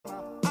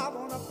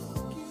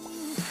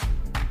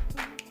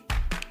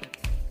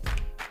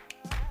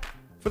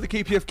For the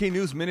KPFK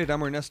News Minute,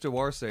 I'm Ernesto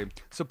Arce.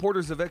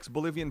 Supporters of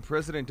ex-Bolivian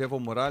President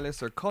Evo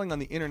Morales are calling on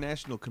the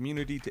international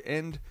community to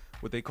end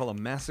what they call a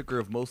massacre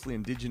of mostly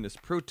indigenous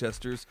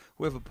protesters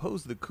who have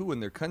opposed the coup in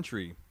their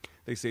country.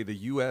 They say the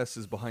U.S.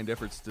 is behind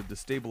efforts to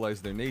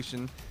destabilize their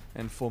nation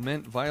and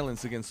foment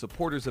violence against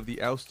supporters of the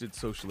ousted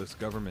socialist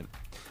government.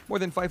 More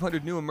than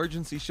 500 new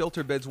emergency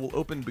shelter beds will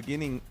open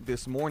beginning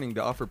this morning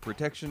to offer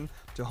protection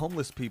to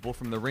homeless people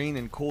from the rain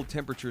and cold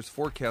temperatures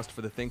forecast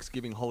for the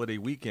Thanksgiving holiday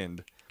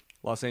weekend.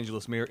 Los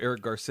Angeles Mayor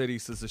Eric Garcetti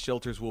says the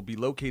shelters will be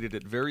located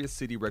at various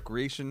city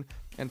recreation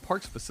and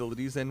parks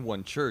facilities and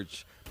one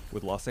church,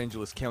 with Los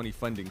Angeles County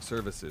funding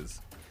services.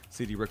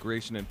 City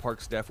recreation and park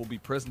staff will be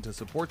present to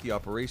support the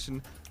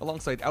operation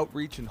alongside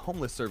outreach and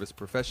homeless service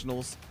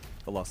professionals.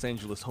 The Los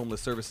Angeles Homeless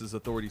Services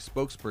Authority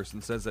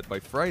spokesperson says that by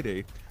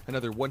Friday,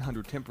 another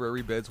 100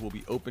 temporary beds will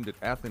be opened at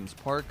Athens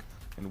Park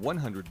and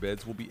 100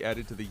 beds will be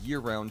added to the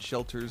year-round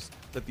shelters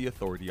that the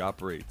authority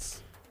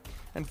operates.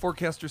 And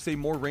forecasters say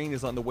more rain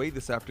is on the way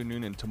this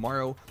afternoon and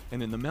tomorrow,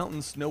 and in the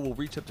mountains, snow will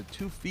reach up to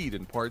 2 feet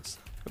in parts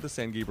of the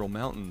San Gabriel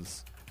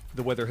Mountains.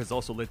 The weather has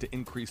also led to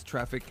increased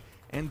traffic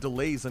and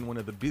delays on one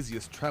of the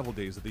busiest travel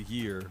days of the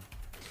year.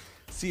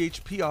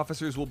 CHP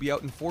officers will be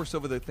out in force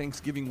over the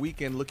Thanksgiving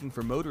weekend looking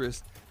for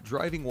motorists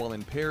driving while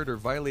impaired or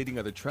violating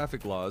other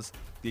traffic laws.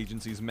 The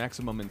agency's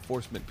maximum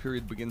enforcement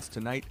period begins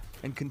tonight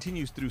and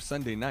continues through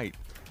Sunday night.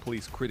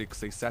 Police critics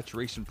say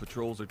saturation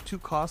patrols are too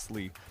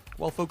costly,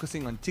 while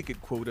focusing on ticket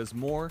quotas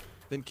more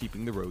than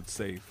keeping the roads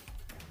safe.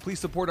 Please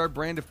support our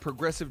brand of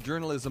progressive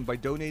journalism by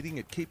donating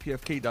at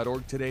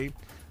kpfk.org today.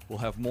 We'll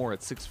have more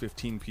at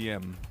 6:15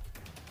 p.m.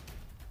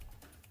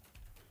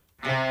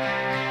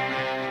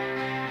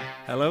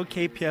 Hello,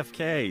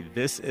 KPFK.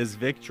 This is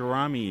Vic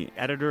Gerami,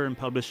 editor and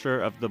publisher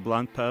of The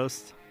Blunt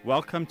Post.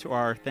 Welcome to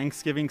our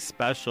Thanksgiving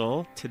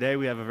special. Today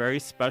we have a very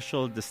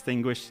special,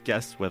 distinguished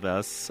guest with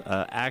us,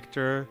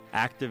 actor,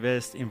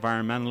 activist,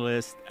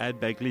 environmentalist,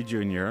 Ed Begley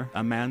Jr.,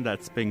 a man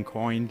that's been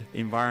coined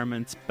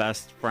environment's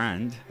best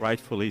friend,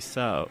 rightfully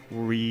so.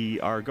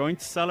 We are going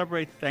to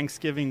celebrate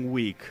Thanksgiving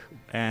week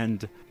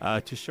and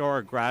to show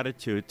our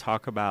gratitude,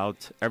 talk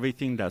about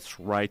everything that's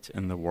right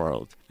in the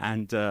world.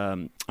 And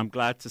I'm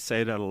glad to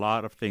say that a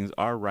lot of things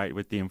are right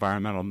with the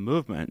environmental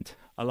movement.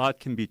 A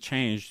lot can be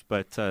changed,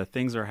 but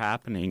things are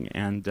happening,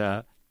 and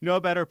no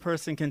better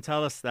person can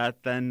tell us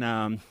that than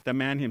the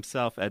man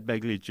himself, Ed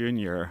Begley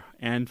Jr.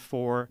 And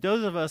for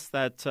those of us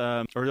that,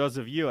 or those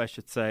of you, I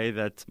should say,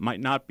 that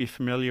might not be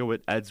familiar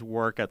with Ed's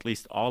work, at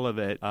least all of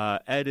it,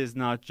 Ed is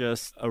not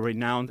just a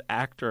renowned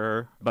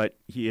actor, but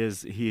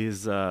he's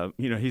at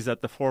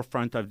the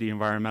forefront of the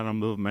environmental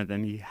movement,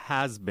 and he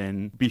has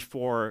been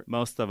before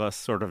most of us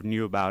sort of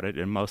knew about it,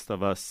 and most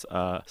of us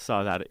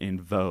saw that in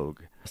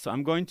vogue. So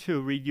I'm going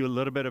to read you a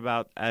little bit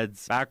about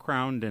Ed's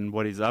background and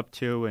what he's up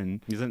to.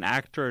 And he's an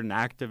actor, an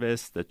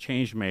activist, a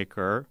change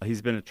maker.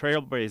 He's been a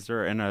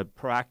trailblazer and a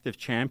proactive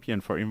champion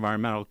for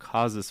environmental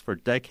causes for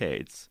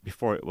decades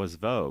before it was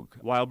vogue.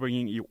 While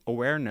bringing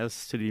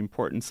awareness to the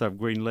importance of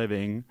green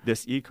living,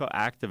 this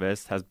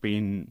eco-activist has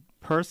been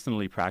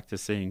personally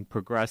practicing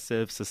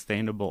progressive,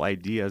 sustainable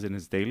ideas in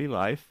his daily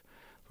life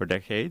for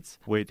decades,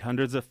 with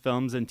hundreds of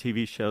films and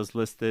TV shows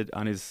listed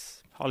on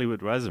his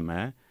Hollywood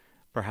resume.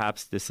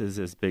 Perhaps this is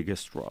his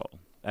biggest role.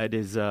 Ed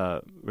is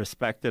a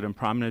respected and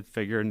prominent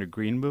figure in the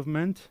green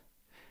movement,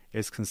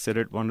 is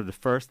considered one of the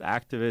first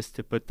activists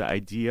to put the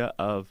idea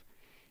of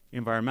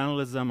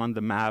environmentalism on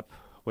the map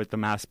with the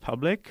mass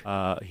public.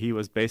 He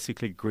was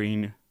basically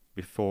green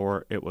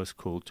before it was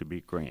cool to be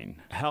green.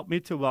 Help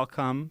me to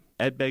welcome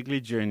Ed Begley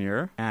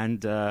Jr.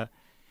 and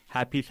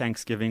happy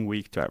Thanksgiving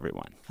week to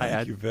everyone. Hi, Ed.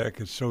 Thank you,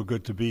 Vic. It's so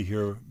good to be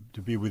here,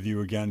 to be with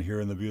you again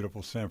here in the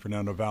beautiful San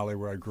Fernando Valley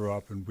where I grew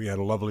up. And we had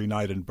a lovely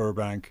night in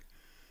Burbank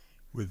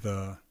with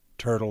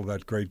Turtle,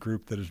 that great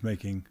group that is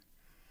making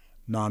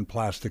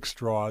non-plastic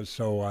straws.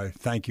 So I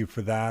thank you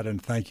for that,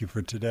 and thank you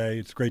for today.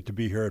 It's great to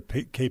be here at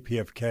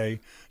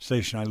KPFK,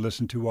 station I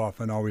listen to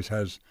often, always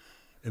has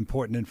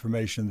important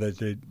information that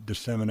they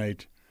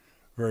disseminate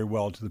very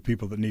well to the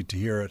people that need to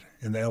hear it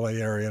in the LA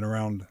area and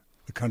around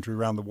the country,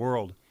 around the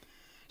world.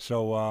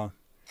 So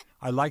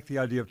I like the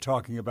idea of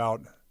talking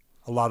about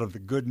a lot of the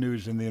good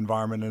news in the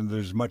environment, and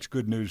there's much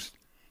good news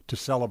to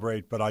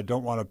celebrate. But I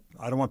don't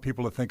want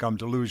people to think I'm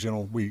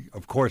delusional. We,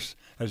 of course,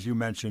 as you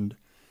mentioned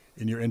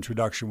in your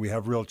introduction, we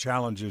have real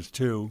challenges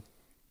too.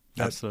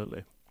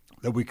 Absolutely.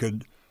 That we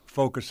could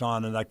focus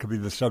on, and that could be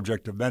the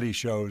subject of many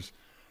shows.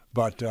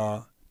 But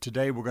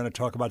today we're going to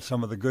talk about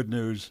some of the good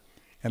news,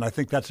 and I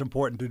think that's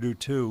important to do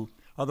too.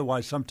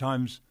 Otherwise,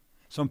 sometimes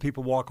some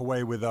people walk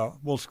away with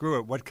well, screw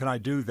it. What can I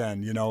do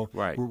then?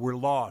 Right. We're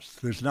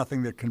lost. There's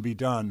nothing that can be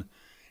done.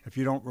 If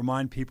you don't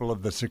remind people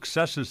of the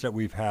successes that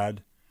we've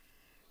had,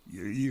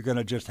 you're going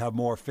to just have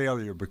more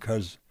failure,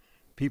 because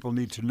people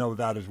need to know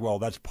that as well.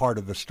 That's part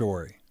of the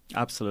story.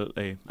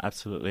 Absolutely,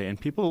 absolutely. And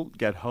people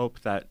get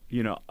hope that,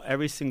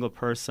 every single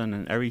person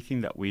and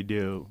everything that we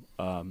do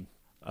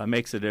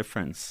makes a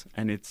difference.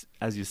 And it's,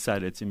 as you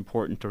said, it's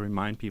important to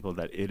remind people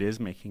that it is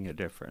making a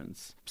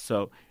difference.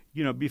 So,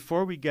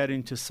 before we get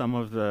into some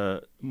of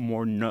the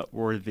more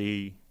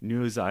noteworthy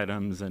news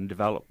items and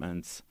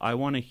developments, I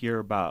want to hear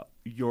about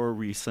your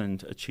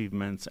recent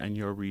achievements and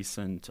your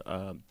recent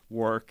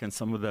work and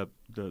some of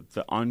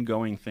the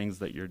ongoing things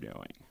that you're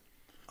doing.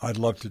 I'd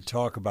love to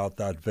talk about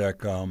that,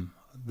 Vic.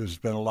 There's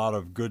been a lot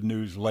of good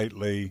news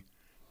lately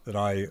that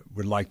I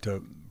would like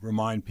to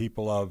remind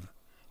people of.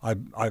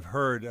 I've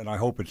heard, and I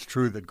hope it's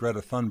true, that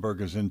Greta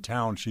Thunberg is in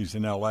town. She's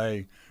in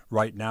L.A.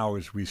 right now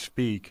as we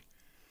speak.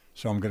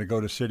 So I'm going to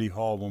go to City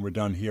Hall when we're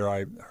done here.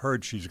 I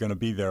heard she's going to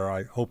be there.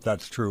 I hope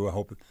that's true. I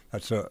hope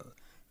that's a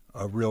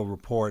real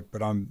report.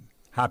 But I'm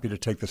happy to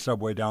take the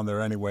subway down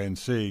there anyway and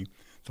see.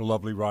 It's a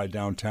lovely ride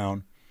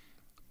downtown.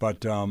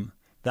 But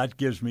that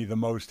gives me the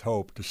most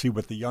hope to see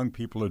what the young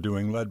people are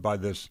doing, led by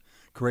this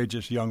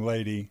courageous young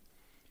lady.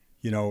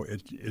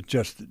 It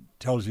just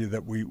tells you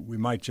that we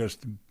might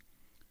just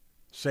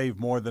save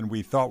more than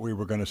we thought we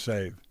were going to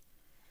save.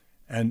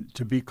 And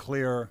to be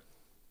clear,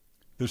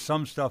 there's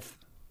some stuff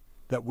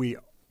that we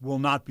will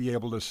not be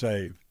able to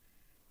save.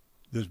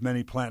 There's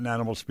many plant and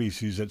animal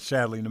species that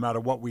sadly, no matter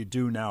what we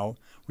do now,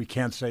 we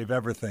can't save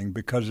everything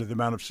because of the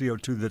amount of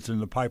CO2 that's in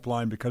the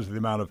pipeline, because of the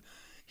amount of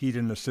heat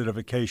and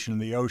acidification in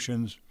the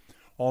oceans,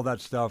 all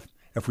that stuff.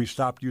 If we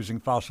stop using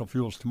fossil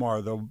fuels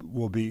tomorrow, there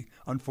will be,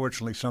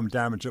 unfortunately, some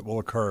damage that will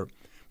occur.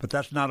 But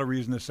that's not a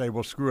reason to say,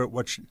 well, screw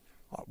it,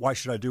 why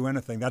should I do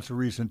anything? That's a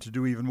reason to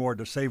do even more,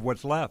 to save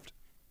what's left.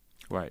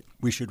 Right.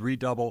 We should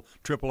redouble,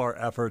 triple our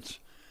efforts,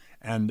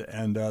 and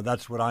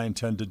that's what I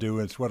intend to do.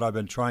 It's what I've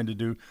been trying to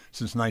do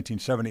since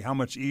 1970. How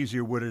much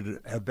easier would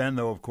it have been,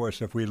 though, of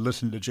course, if we had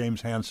listened to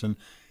James Hansen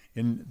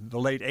in the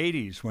late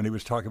 80s when he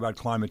was talking about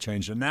climate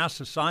change, and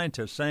NASA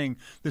scientists saying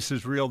this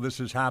is real, this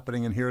is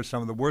happening, and here's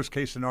some of the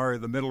worst-case scenario,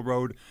 the middle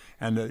road,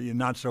 and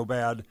not so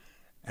bad.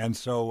 And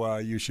so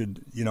you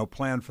should,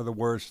 plan for the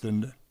worst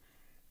and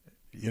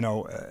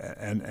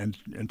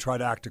and try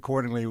to act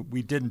accordingly.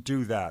 We didn't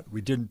do that.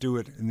 We didn't do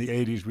it in the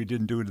 80s. We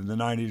didn't do it in the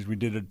 90s. We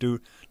didn't do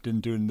it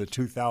in the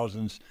 2000s.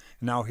 And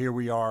now here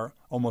we are,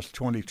 almost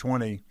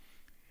 2020,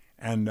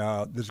 and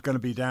there's going to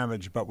be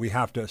damage, but we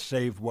have to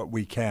save what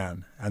we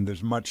can, and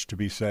there's much to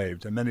be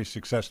saved and many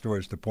success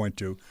stories to point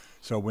to.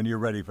 So when you're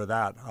ready for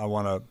that, I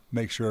want to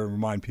make sure and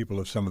remind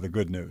people of some of the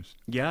good news.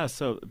 Yeah,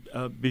 so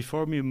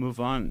before we move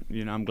on,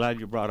 I'm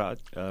glad you brought up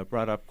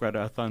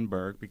Greta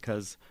Thunberg,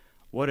 because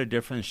what a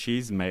difference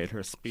she's made.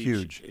 Her speech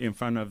Huge. In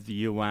front of the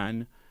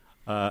UN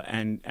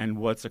and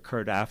what's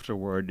occurred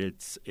afterward,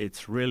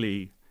 it's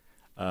really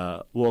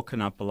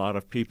woken up a lot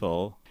of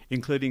people,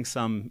 including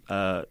some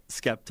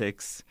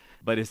skeptics,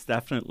 but it's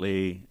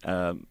definitely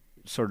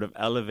sort of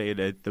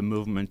elevated the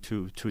movement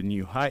to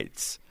new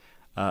heights.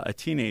 A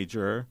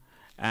teenager,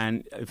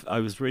 and I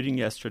was reading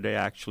yesterday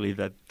actually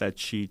that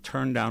she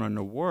turned down an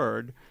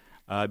award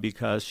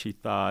because she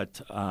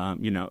thought,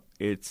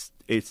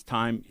 it's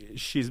time.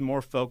 She's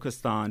more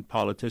focused on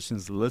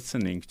politicians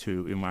listening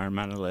to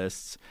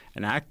environmentalists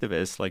and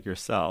activists like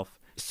yourself.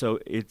 So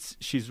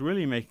she's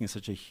really making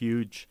such a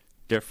huge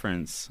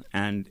difference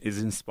and is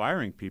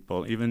inspiring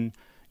people. Even,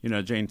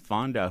 Jane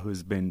Fonda,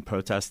 who's been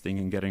protesting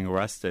and getting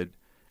arrested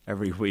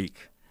every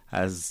week,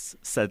 has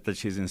said that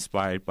she's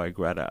inspired by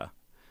Greta.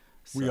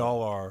 So, we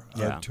all are.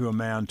 Yeah. To a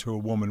man, to a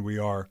woman, we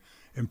are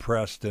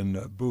impressed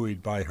and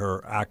buoyed by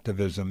her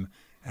activism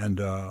and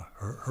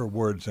her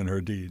words and her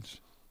deeds.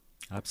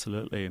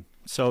 Absolutely.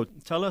 So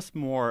tell us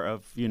more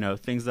of,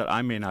 things that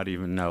I may not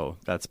even know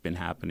that's been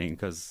happening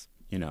because,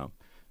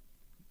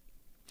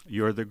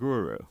 you're the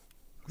guru.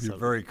 You're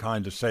very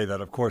kind to say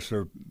that. Of course, there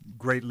are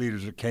great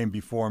leaders that came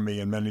before me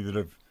and many that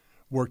have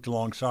worked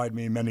alongside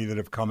me, many that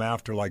have come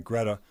after, like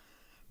Greta.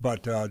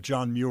 But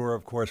John Muir,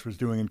 of course, was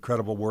doing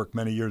incredible work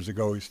many years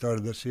ago. He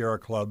started the Sierra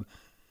Club.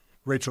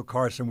 Rachel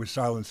Carson with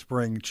Silent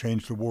Spring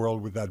changed the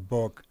world with that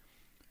book.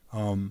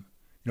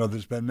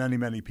 There's been many,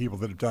 many people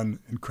that have done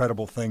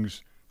incredible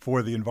things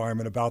for the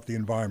environment, about the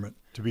environment,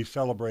 to be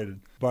celebrated.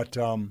 But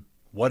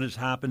what has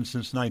happened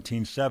since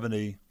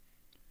 1970,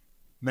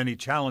 many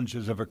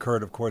challenges have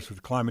occurred, of course,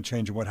 with climate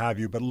change and what have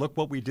you. But look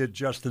what we did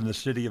just in the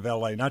city of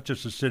L.A., not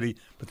just the city,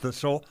 but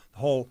the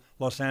whole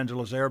Los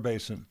Angeles Air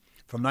Basin.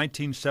 From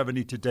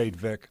 1970 to date,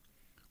 Vic,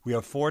 we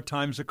have 4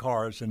 times the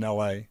cars in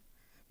L.A.,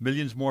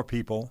 millions more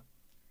people,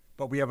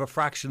 but we have a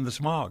fraction of the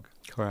smog.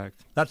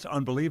 Correct. That's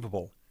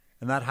unbelievable.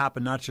 And that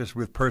happened not just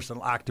with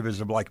personal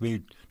activism like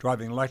me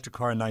driving an electric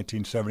car in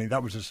 1970.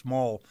 That was a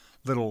small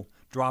little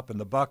drop in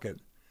the bucket.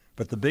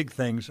 But the big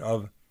things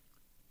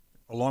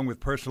along with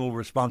personal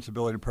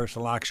responsibility and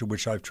personal action,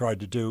 which I've tried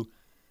to do,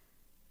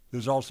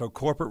 there's also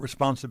corporate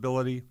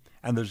responsibility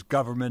and there's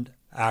government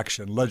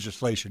action,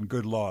 legislation,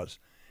 good laws.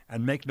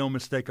 And make no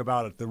mistake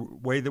about it, the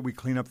way that we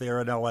clean up the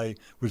air in L.A.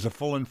 was a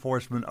full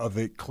enforcement of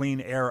the Clean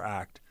Air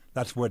Act.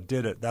 That's what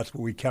did it. That's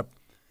what we kept.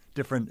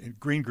 Different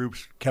green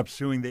groups kept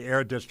suing the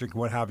Air District and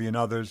what have you and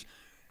others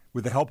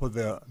with the help of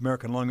the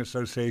American Lung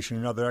Association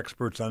and other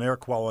experts on air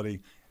quality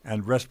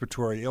and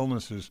respiratory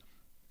illnesses.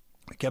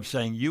 I kept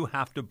saying, you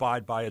have to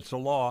abide by, it's a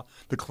law,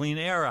 the Clean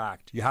Air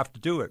Act. You have to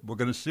do it. We're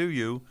going to sue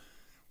you.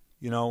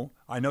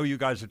 I know you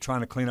guys are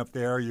trying to clean up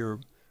the air. You're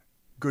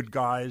good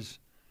guys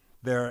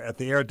there at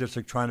the Air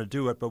District trying to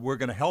do it, but we're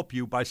going to help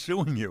you by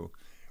suing you.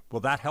 Will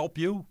that help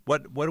you?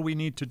 What do we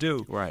need to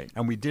do? Right.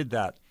 And we did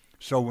that.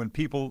 So when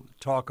people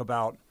talk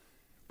about,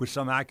 with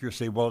some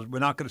accuracy, well, we're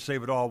not going to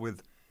save it all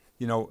with,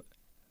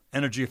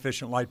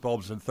 energy-efficient light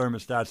bulbs and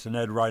thermostats and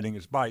Ed riding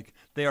his bike,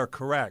 they are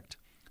correct.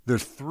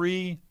 There's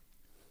 3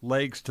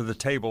 legs to the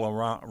table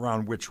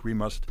around which we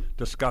must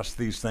discuss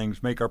these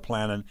things, make our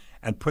plan,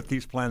 and put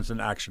these plans in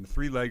action.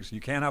 3 legs.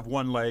 You can't have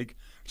 1 leg.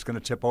 It's going to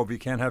tip over. You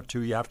can't have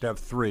 2. You have to have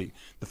 3.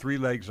 The 3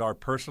 legs are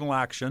personal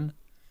action,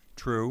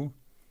 true,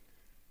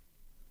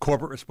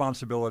 corporate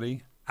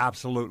responsibility,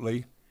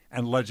 absolutely,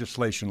 and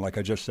legislation, like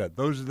I just said.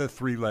 Those are the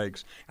 3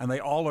 legs, and they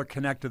all are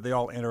connected. They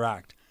all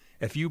interact.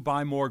 If you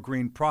buy more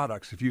green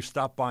products, if you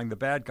stop buying the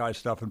bad guy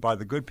stuff and buy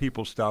the good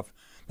people stuff,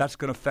 that's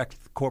going to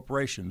affect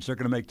corporations. They're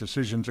going to make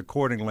decisions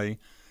accordingly.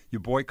 You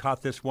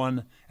boycott this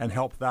one and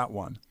help that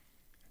one.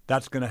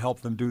 That's going to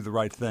help them do the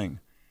right thing.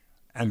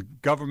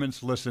 And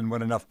governments listen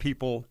when enough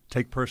people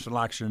take personal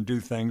action and do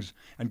things,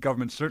 and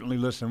governments certainly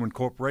listen when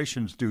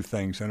corporations do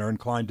things and are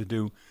inclined to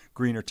do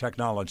greener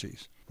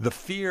technologies. The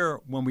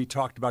fear when we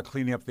talked about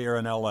cleaning up the air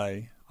in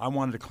L.A., I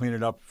wanted to clean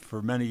it up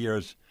for many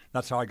years.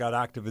 That's how I got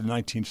active in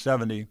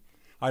 1970.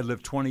 I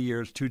lived 20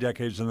 years, 2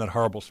 decades in that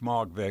horrible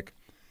smog, Vic.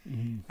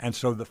 Mm-hmm. And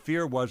so the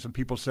fear was, and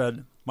people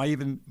said,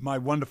 my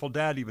wonderful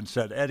dad even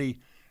said, Eddie,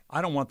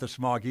 I don't want the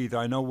smog either.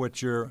 I know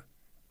what you're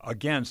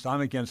against. I'm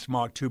against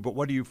smog too, but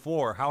what are you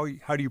for? How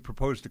do you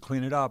propose to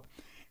clean it up?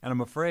 And I'm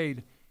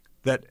afraid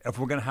that if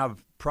we're going to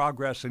have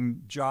progress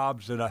and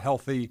jobs and a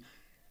healthy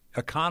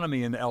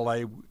economy in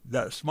L.A.,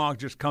 the smog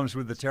just comes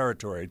with the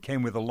territory. It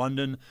came with the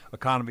London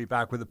economy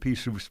back with a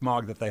piece of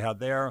smog that they had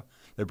there.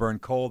 They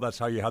burned coal. That's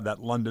how you had that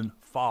London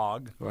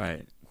fog.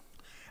 Right.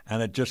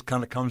 And it just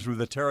kind of comes with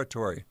the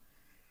territory.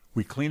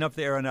 We clean up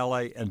the air in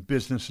L.A. and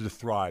businesses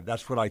thrive.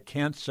 That's what I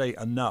can't say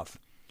enough.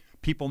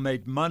 People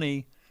made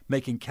money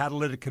making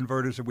catalytic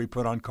converters that we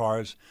put on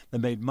cars. They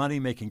made money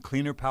making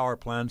cleaner power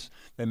plants.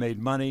 They made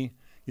money,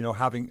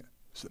 having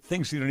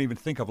things you don't even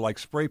think of, like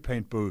spray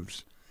paint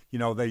booths.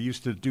 They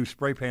used to do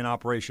spray paint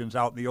operations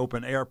out in the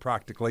open air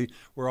practically,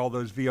 where all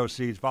those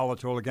VOCs,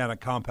 volatile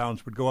organic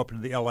compounds, would go up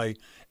into the L.A.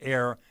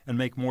 air and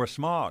make more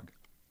smog.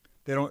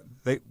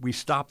 We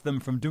stopped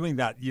them from doing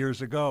that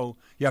years ago.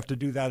 You have to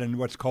do that in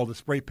what's called a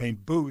spray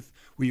paint booth,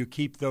 where you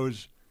keep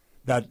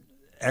that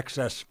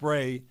excess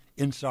spray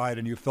inside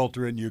and you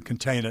filter it and you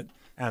contain it.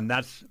 And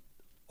that's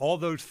all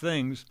those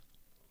things,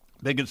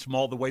 big and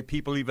small, the way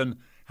people even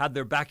had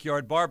their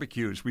backyard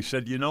barbecues. We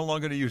said, you're no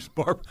longer going to use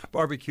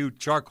barbecue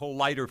charcoal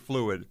lighter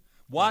fluid.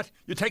 What?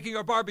 You're taking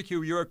our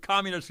barbecue. You're a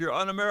communist. You're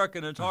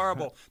un-American. It's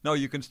horrible. No,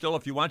 you can still,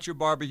 if you want your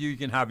barbecue, you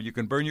can have it. You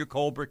can burn your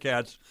coal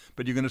briquettes,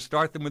 but you're going to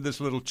start them with this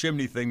little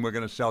chimney thing we're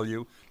going to sell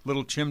you,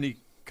 little chimney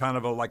kind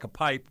of like a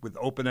pipe with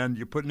open end.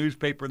 You put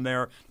newspaper in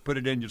there, put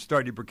it in, you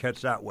start your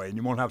briquettes that way, and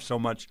you won't have so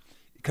much,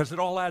 because it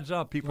all adds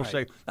up. People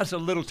say, that's a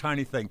little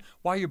tiny thing.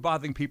 Why are you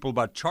bothering people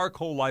about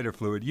charcoal lighter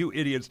fluid? You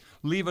idiots,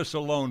 leave us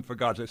alone, for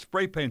God's sake.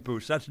 Spray paint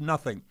booths, that's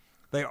nothing.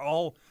 They're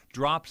all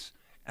drops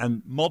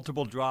and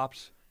multiple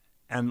drops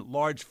and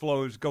large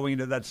flows going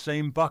into that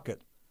same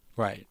bucket.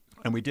 Right.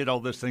 And we did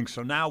all this thing.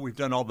 So now we've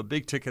done all the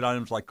big ticket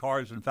items like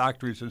cars and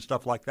factories and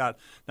stuff like that.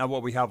 Now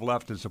what we have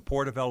left is the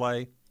Port of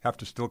L.A. Have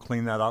to still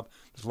clean that up.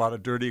 There's a lot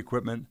of dirty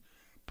equipment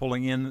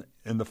pulling in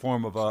the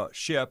form of a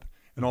ship,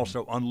 and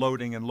also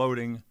unloading and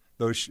loading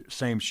those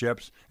same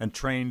ships, and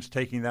trains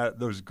taking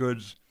those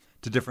goods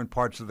to different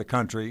parts of the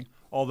country.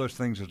 All those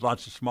things. There's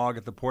lots of smog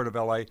at the Port of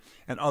L.A.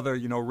 and other,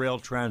 rail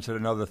transit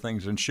and other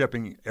things in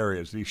shipping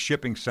areas, these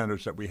shipping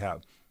centers that we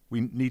have. We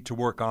need to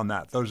work on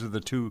that. Those are the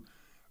 2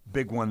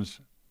 big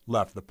ones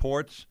left, the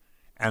ports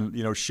and,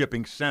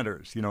 shipping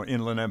centers,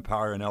 Inland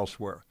Empire and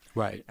elsewhere.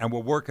 Right. And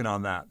we're working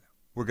on that.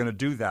 We're going to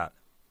do that.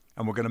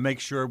 And we're going to make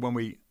sure when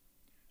we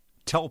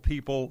tell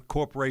people,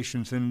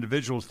 corporations and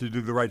individuals to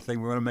do the right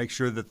thing, we want to make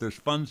sure that there's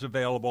funds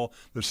available,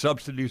 there's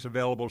subsidies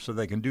available so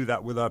they can do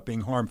that without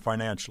being harmed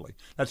financially.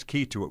 That's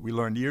key to it. We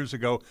learned years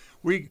ago,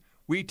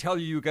 we tell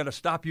you got to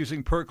stop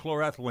using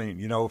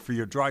perchloroethylene, for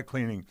your dry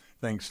cleaning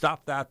thing.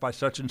 Stop that by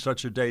such and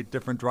such a date.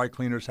 Different dry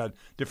cleaners had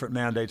different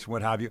mandates and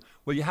what have you.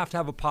 Well, you have to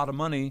have a pot of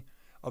money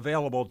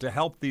available to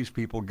help these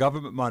people,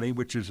 government money,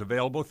 which is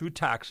available through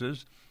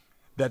taxes,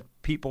 that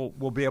people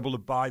will be able to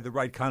buy the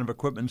right kind of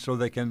equipment so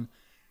they can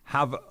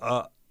have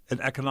an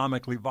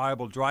economically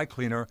viable dry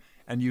cleaner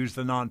and use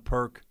the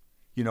non-perk,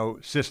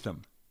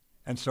 system.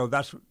 And so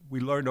that's what we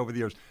learned over the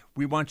years.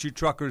 We want you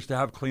truckers to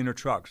have cleaner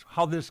trucks.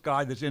 How this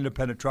guy, this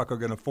independent trucker,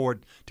 going to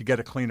afford to get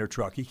a cleaner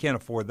truck? He can't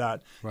afford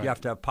that. Right. You have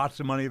to have pots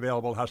of money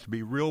available. It has to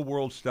be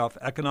real-world stuff,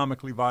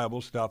 economically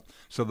viable stuff,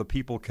 so the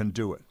people can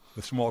do it.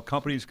 The small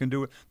companies can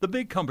do it. The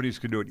big companies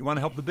can do it. You want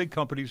to help the big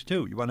companies,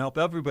 too. You want to help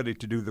everybody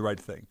to do the right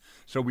thing.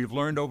 So we've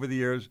learned over the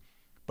years,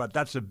 but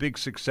that's a big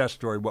success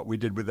story, what we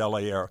did with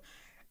L.A. Air.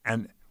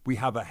 And we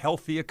have a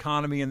healthy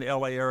economy in the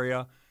L.A.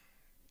 area.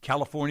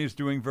 California is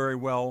doing very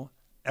well.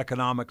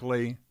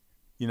 economically.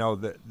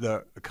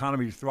 The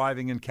economy is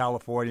thriving in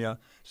California,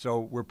 so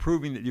we're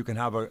proving that you can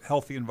have a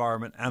healthy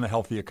environment and a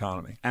healthy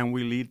economy. And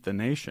we lead the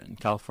nation.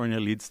 California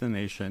leads the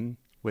nation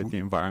with the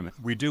environment.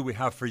 We do. We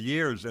have for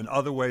years in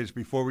other ways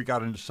before we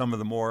got into some of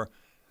the more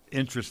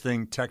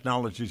interesting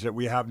technologies that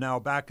we have now.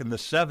 Back in the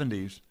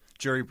 70s,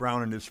 Jerry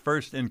Brown, in his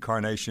first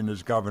incarnation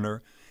as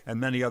governor, and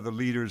many other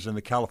leaders in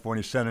the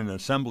California Senate and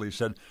Assembly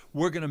said,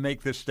 we're going to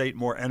make this state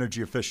more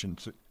energy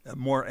efficient.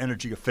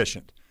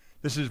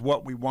 This is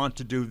what we want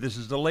to do. This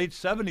is the late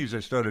 70s they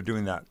started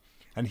doing that.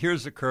 And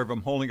here's the curve.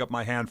 I'm holding up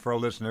my hand for our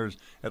listeners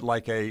at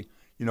like a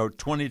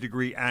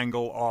 20-degree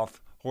angle off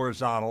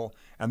horizontal.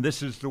 And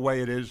this is the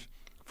way it is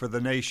for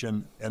the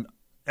nation. And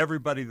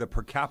everybody, the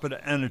per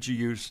capita energy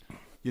use,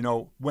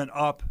 went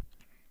up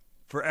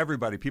for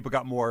everybody. People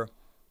got more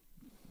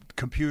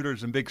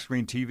computers and big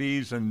screen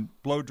TVs and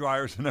blow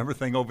dryers and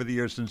everything over the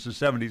years since the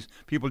 70s.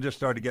 People just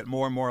started to get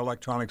more and more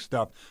electronic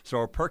stuff. So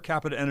our per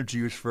capita energy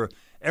use for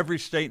every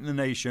state in the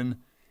nation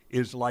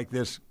is like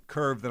this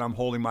curve that I'm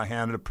holding my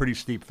hand in a pretty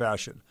steep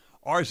fashion.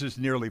 Ours is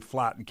nearly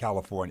flat in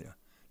California.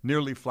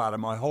 Nearly flat.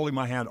 I'm holding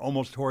my hand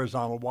almost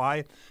horizontal.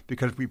 Why?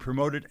 Because we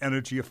promoted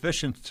energy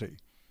efficiency.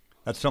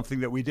 That's something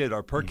that we did.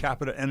 Our per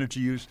capita energy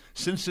use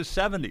since the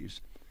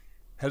 70s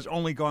has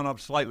only gone up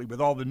slightly with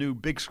all the new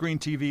big screen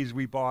TVs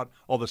we bought,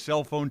 all the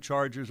cell phone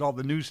chargers, all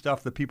the new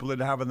stuff that people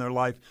didn't have in their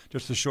life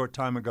just a short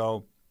time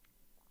ago.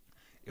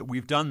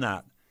 We've done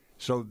that.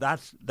 So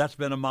that's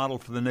been a model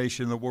for the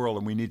nation and the world,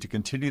 and we need to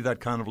continue that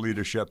kind of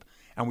leadership.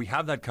 And we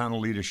have that kind of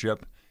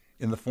leadership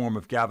in the form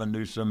of Gavin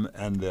Newsom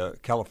and the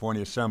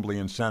California Assembly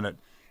and Senate,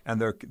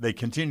 and they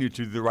continue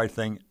to do the right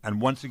thing.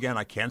 And once again,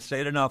 I can't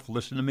say it enough.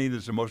 Listen to me. This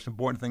is the most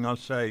important thing I'll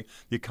say.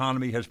 The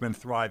economy has been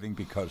thriving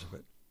because of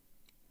it.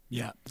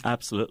 Yeah,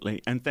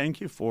 absolutely. And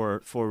thank you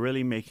for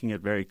really making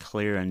it very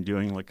clear and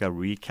doing like a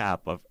recap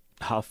of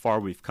how far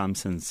we've come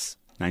since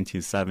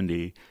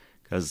 1970,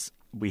 because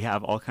we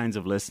have all kinds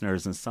of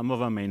listeners, and some of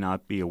them may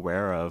not be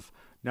aware of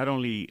not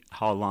only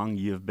how long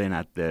you've been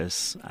at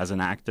this as an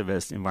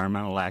activist,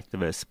 environmental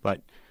activist,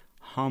 but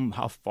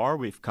how far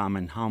we've come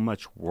and how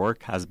much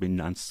work has been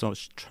done.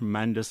 Such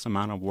tremendous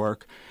amount of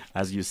work,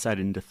 as you said,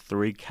 into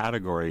three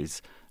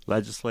categories: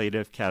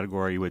 legislative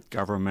category with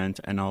government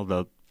and all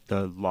the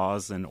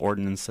laws and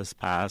ordinances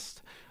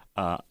passed,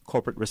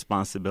 corporate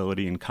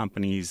responsibility in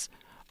companies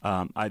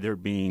either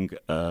being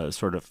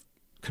sort of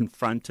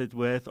confronted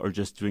with or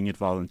just doing it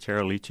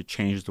voluntarily to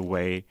change the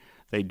way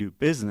they do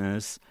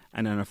business,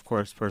 and then, of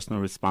course,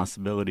 personal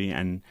responsibility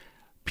and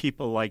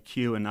people like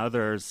you and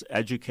others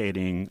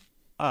educating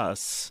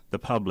us, the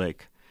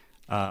public,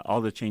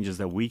 all the changes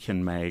that we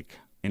can make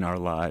in our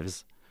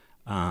lives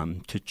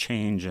to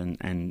change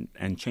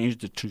and change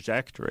the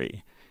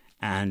trajectory.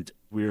 And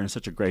we're in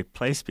such a great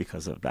place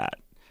because of that.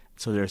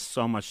 So there's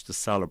so much to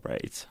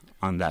celebrate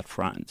on that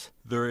front.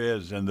 There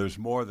is, and there's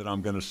more that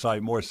I'm going to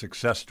cite, more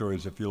success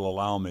stories if you'll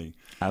allow me.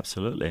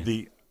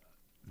 Absolutely.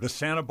 The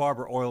Santa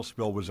Barbara oil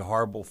spill was a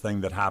horrible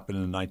thing that happened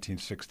in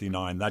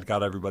 1969. That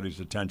got everybody's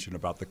attention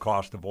about the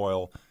cost of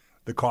oil,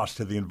 the cost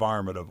to the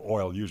environment of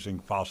oil using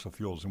fossil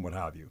fuels and what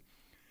have you.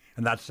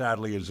 And that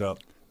sadly is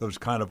those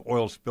kind of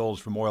oil spills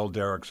from oil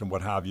derricks and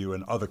what have you,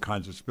 and other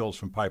kinds of spills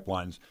from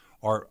pipelines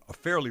are a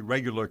fairly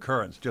regular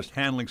occurrence. Just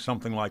handling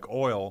something like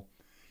oil,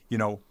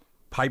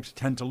 pipes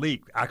tend to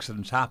leak.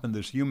 Accidents happen.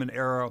 There's human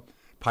error.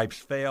 Pipes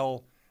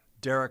fail.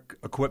 Derrick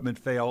equipment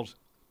fails.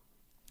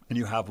 And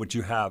you have what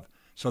you have.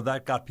 So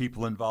that got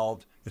people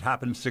involved. It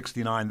happened in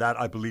 1969. That,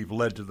 I believe,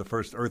 led to the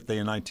first Earth Day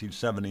in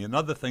 1970.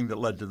 Another thing that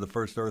led to the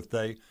first Earth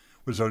Day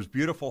was those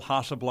beautiful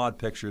Hasselblad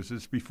pictures.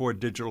 This is before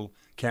digital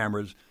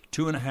cameras.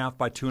 2.5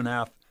 by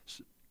 2.5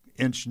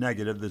 inch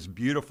negative, this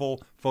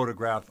beautiful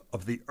photograph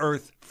of the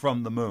Earth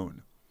from the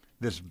moon.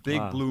 This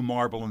big blue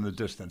marble in the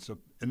distance,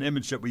 an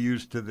image that we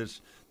use to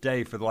this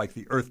day for like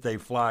the Earth Day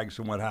flags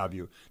and what have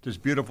you. This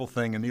beautiful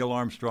thing, and Neil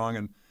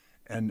Armstrong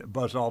and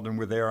Buzz Aldrin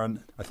were there,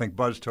 and I think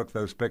Buzz took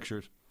those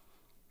pictures.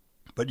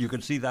 But you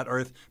could see that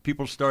Earth.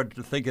 People started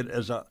to think it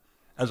as a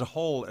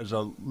whole, as a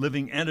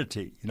living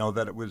entity,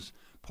 that it was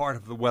part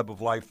of the web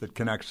of life that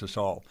connects us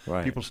all.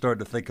 Right. People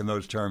started to think in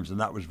those terms, and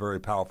that was very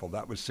powerful.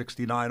 That was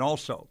 1969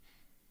 also.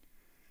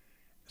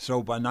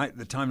 So by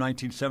the time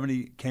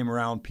 1970 came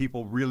around,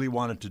 people really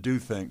wanted to do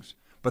things.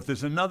 But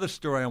there's another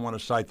story I want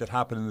to cite that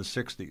happened in the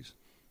 60s.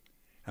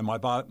 And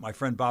my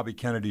friend Bobby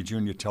Kennedy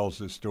Jr. tells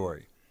this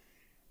story.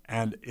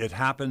 And it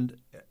happened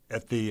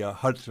at the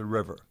Hudson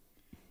River.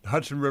 The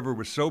Hudson River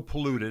was so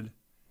polluted,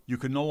 you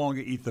could no longer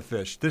eat the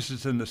fish. This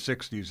is in the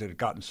 60s. It had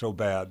gotten so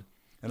bad.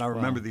 And I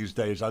remember these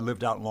days. I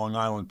lived out in Long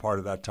Island part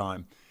of that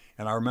time.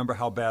 And I remember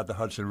how bad the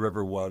Hudson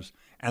River was.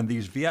 And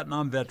these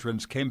Vietnam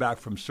veterans came back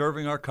from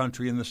serving our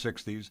country in the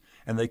 60s,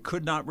 and they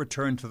could not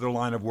return to their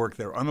line of work.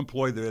 They were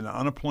unemployed. They're in the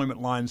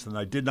unemployment lines, and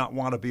they did not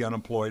want to be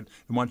unemployed.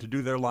 They wanted to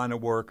do their line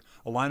of work,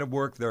 a line of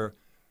work their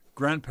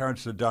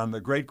grandparents had done,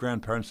 their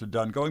great-grandparents had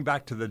done. Going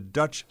back to the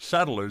Dutch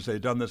settlers, they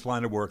had done this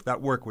line of work.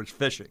 That work was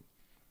fishing.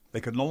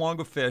 They could no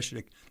longer fish.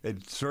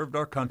 They'd served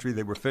our country.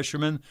 They were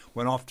fishermen,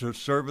 went off to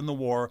serve in the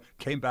war,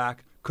 came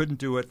back, couldn't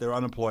do it. They're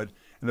unemployed.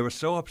 And they were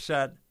so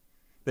upset,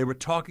 they were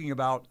talking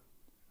about,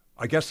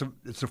 I guess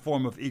it's a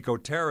form of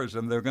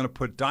eco-terrorism. They're going to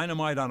put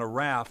dynamite on a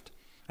raft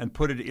and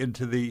put it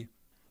into they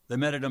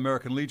met at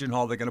American Legion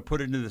Hall. They're going to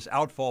put it into this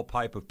outfall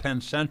pipe of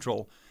Penn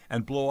Central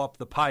and blow up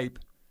the pipe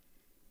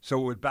so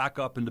it would back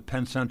up into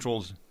Penn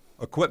Central's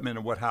equipment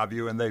and what have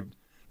you, and they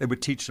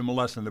would teach them a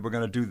lesson. They were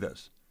going to do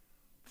this.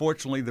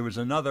 Fortunately, there was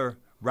another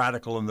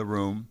radical in the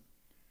room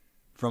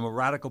from a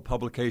radical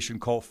publication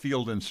called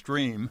Field and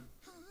Stream,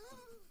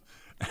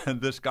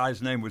 and this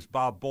guy's name was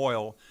Bob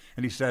Boyle,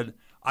 and he said,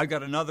 I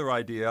got another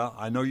idea.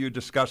 I know you're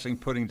discussing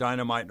putting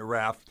dynamite in a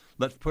raft.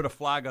 Let's put a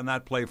flag on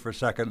that play for a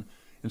second.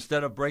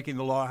 Instead of breaking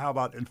the law, how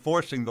about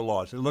enforcing the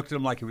laws? It looked at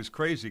him like he was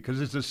crazy because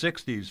it's the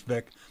 60s,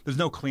 Vic. There's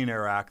no Clean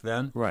Air Act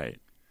then. Right.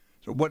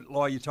 So what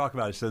law are you talking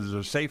about? He says there's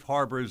a Safe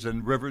Harbors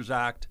and Rivers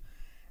Act,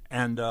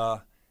 and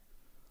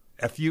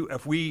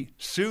if we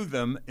sue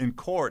them in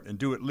court and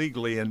do it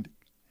legally and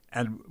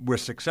we're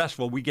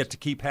successful, we get to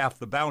keep half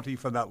the bounty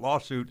from that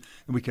lawsuit,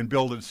 and we can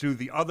build and sue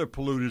the other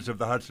polluters of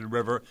the Hudson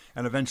River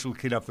and eventually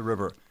clean up the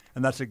river.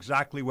 And that's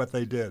exactly what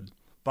they did.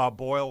 Bob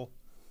Boyle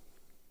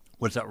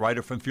was that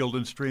writer from Field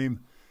and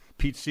Stream.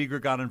 Pete Seeger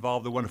got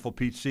involved, the wonderful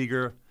Pete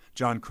Seeger.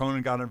 John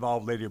Cronin got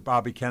involved, later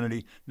Bobby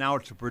Kennedy. Now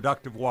it's a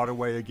productive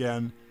waterway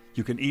again.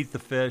 You can eat the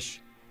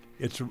fish.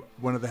 It's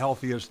one of the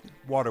healthiest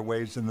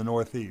waterways in the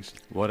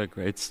Northeast. What a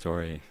great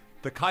story.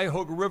 The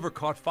Cuyahoga River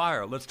caught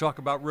fire. Let's talk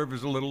about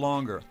rivers a little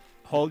longer.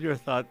 Hold your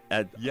thought,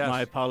 Ed. Yes.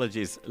 My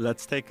apologies.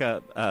 Let's take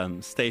a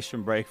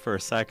station break for a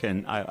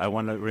second. I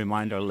want to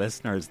remind our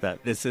listeners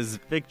that this is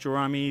Vic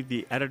Gerami,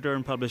 the editor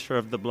and publisher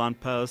of The Blunt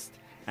Post,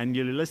 and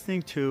you're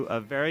listening to a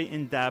very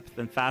in-depth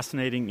and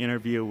fascinating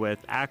interview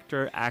with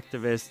actor,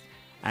 activist,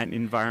 and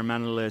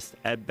environmentalist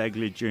Ed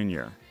Begley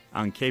Jr.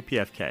 on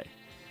KPFK.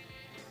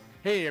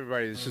 Hey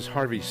everybody, this is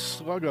Harvey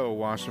Sluggo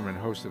Wasserman,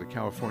 host of the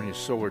California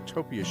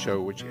Solartopia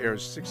Show, which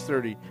airs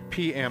 6:30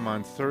 p.m.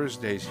 on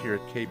Thursdays here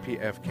at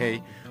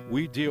KPFK.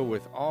 We deal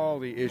with all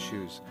the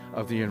issues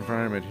of the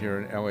environment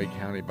here in LA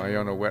County,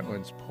 Bayona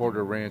Wetlands,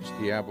 Porter Ranch,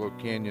 Diablo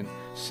Canyon,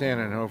 San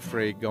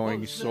Onofre,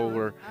 going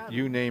solar,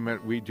 you name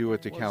it, we do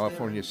it. The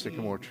California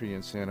Sycamore Tree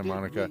in Santa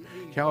Monica.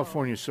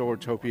 California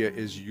Solartopia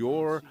is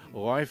your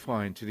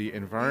lifeline to the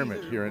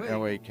environment here in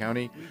LA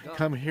County.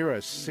 Come hear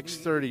us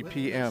 6:30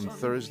 p.m.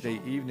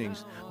 Thursday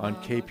evenings on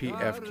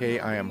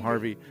KPFK. I am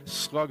Harvey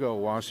Sluggo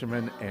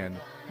Wasserman, and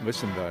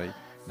listen, buddy,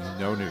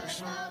 no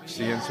nukes.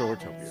 See you in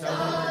Solartopia.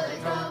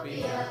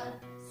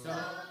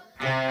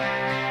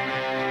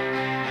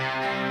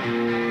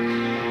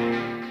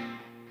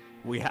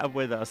 We have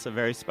with us a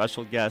very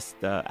special guest,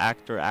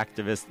 actor,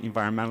 activist,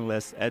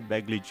 environmentalist Ed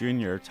Begley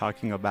Jr.,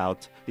 talking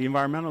about the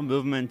environmental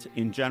movement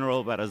in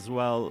general, but as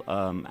well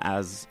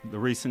as the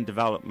recent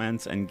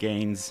developments and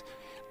gains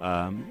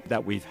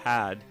that we've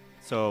had.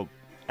 So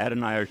Ed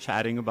and I are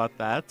chatting about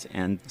that.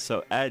 And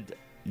so, Ed,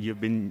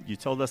 you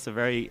told us a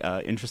very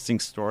interesting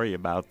story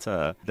about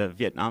the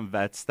Vietnam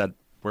vets that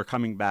were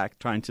coming back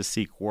trying to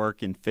seek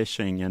work in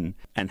fishing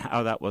and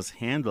how that was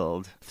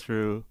handled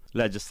through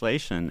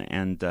legislation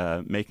and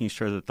making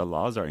sure that the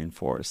laws are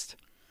enforced.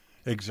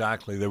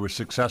 Exactly. They were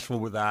successful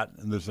with that.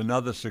 And there's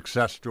another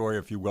success story,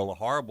 if you will, a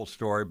horrible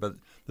story, but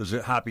there's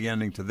a happy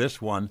ending to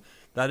this one.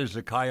 That is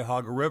the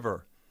Cuyahoga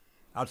River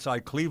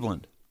outside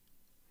Cleveland.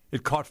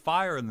 It caught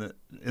fire in the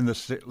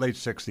late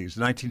 60s,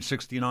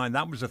 1969.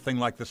 That was a thing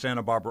like the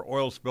Santa Barbara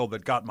oil spill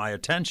that got my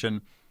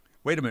attention.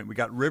 Wait a minute, we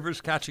got rivers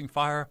catching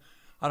fire?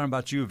 I don't know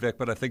about you, Vic,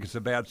 but I think it's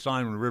a bad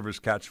sign when rivers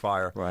catch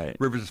fire. Right.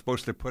 Rivers are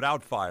supposed to put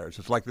out fires.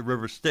 It's like the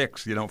river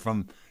Styx,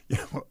 from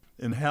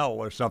in hell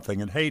or something,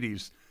 in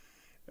Hades,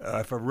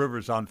 if a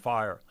river's on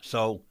fire.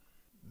 So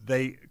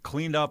they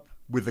cleaned up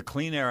with the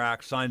Clean Air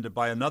Act signed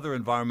by another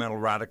environmental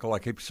radical. I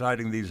keep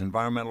citing these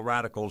environmental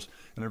radicals.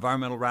 An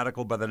environmental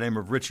radical by the name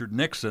of Richard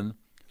Nixon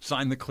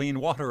signed the Clean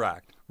Water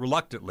Act.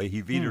 Reluctantly, he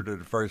vetoed it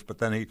at first, but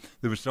then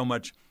there was so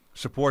much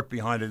support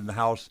behind it in the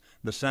House,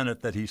 the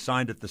Senate, that he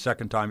signed it the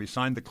second time. He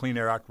signed the Clean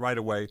Air Act right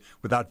away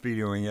without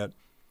vetoing it.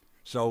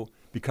 So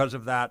because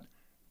of that,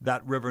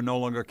 that river no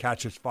longer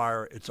catches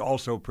fire. It's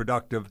also a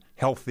productive,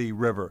 healthy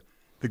river.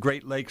 The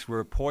Great Lakes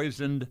were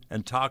poisoned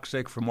and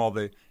toxic from all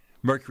the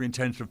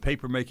mercury-intensive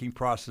paper-making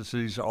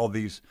processes, all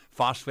these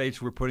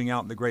phosphates we're putting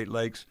out in the Great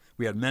Lakes.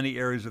 We had many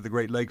areas of the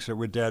Great Lakes that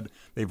were dead.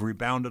 They've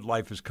rebounded.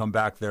 Life has come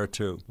back there,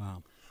 too.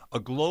 Wow. A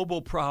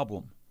global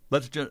problem.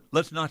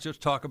 Let's not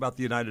just talk about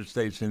the United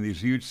States and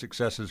these huge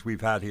successes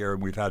we've had here,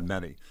 and we've had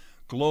many.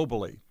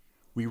 Globally,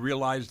 we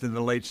realized in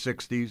the late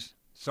 60s,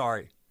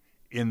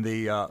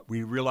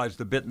 we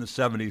realized a bit in the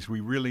 70s,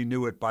 we really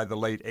knew it by the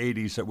late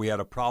 80s that we had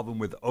a problem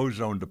with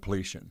ozone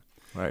depletion.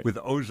 Right. With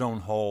the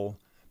ozone hole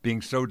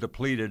being so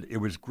depleted, it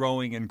was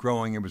growing and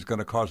growing. It was going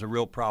to cause a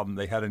real problem.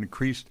 They had an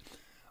increased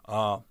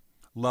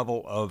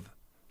level of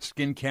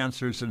skin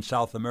cancers in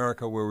South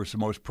America, where it was the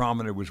most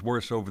prominent. It was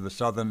worse over the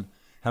southern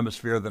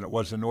hemisphere than it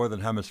was the northern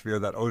hemisphere,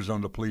 that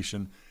ozone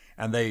depletion.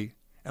 And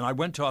I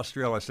went to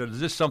Australia. I said, is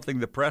this something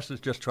the press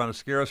is just trying to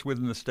scare us with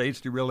in the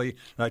States? And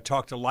I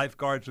talked to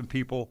lifeguards and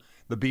people,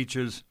 the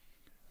beaches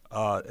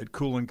at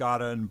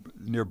Coolangatta and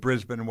near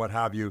Brisbane and what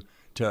have you.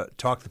 to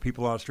talk to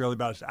people in Australia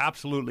about it.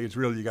 Absolutely, it's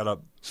real. You got to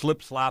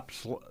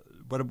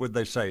what would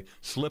they say?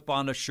 Slip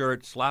on a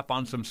shirt, slap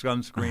on some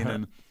sunscreen,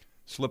 and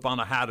slip on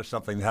a hat or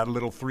something. They had a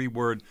little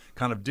 3-word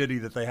kind of ditty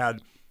that they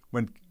had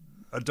when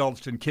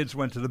adults and kids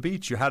went to the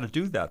beach. You had to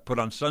do that. Put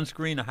on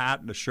sunscreen, a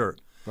hat, and a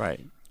shirt.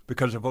 Right.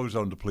 Because of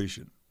ozone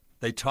depletion.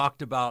 They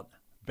talked about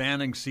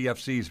banning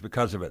CFCs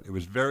because of it. It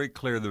was very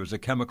clear there was a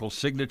chemical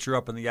signature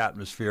up in the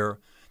atmosphere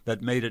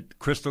that made it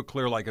crystal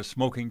clear, like a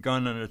smoking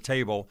gun on a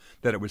table,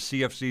 that it was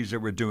CFCs that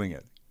were doing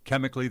it.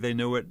 Chemically, they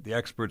knew it. The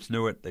experts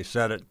knew it. They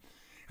said it.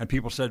 And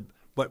people said,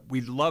 but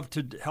we'd love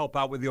to help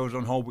out with the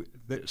ozone hole.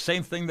 The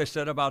same thing they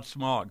said about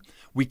smog.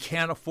 We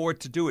can't afford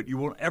to do it. You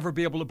won't ever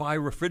be able to buy a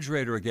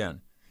refrigerator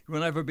again. You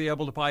won't ever be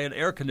able to buy an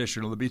air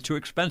conditioner. It'll be too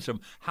expensive.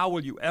 How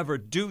will you ever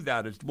do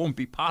that? It won't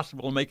be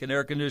possible to make an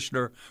air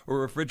conditioner or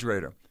a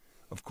refrigerator.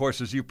 Of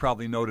course, as you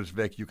probably noticed,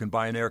 Vic, you can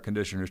buy an air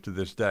conditioner to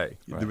this day.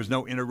 Right. There was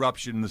no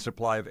interruption in the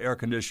supply of air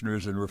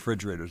conditioners and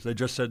refrigerators. They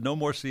just said no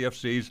more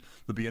CFCs.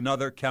 There'll be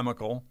another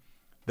chemical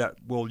that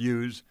we'll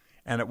use,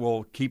 and it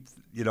will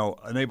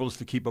enable us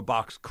to keep a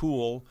box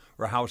cool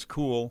or a house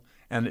cool,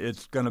 and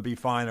it's going to be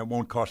fine. It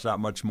won't cost that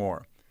much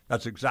more.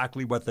 That's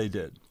exactly what they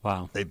did.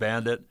 Wow. They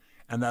banned it,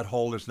 and that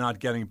hole is not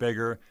getting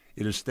bigger.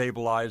 It is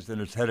stabilized,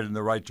 and it's headed in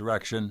the right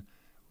direction.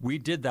 We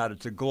did that.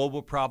 It's a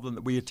global problem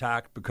that we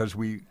attacked because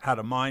we had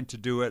a mind to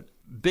do it.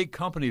 Big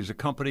companies, a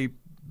company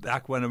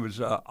back when it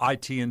was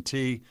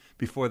IT&T,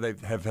 before they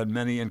have had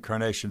many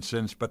incarnations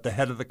since, but the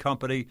head of the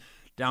company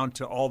down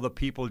to all the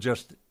people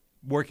just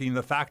working in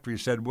the factory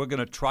said, we're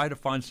going to try to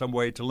find some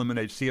way to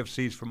eliminate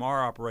CFCs from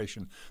our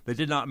operation. They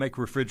did not make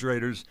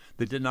refrigerators.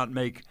 They did not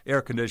make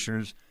air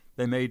conditioners.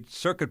 They made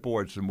circuit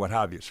boards and what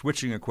have you,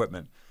 switching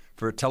equipment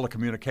for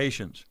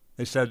telecommunications.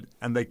 They said,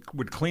 and they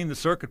would clean the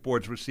circuit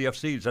boards with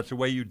CFCs. That's the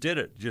way you did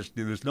it. Just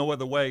there's no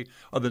other way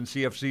other than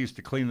CFCs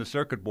to clean the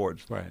circuit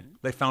boards. Right.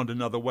 They found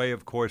another way,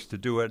 of course, to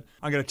do it.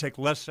 I'm going to take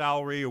less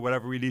salary or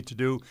whatever we need to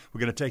do. We're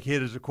going to take a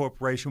hit as a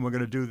corporation. We're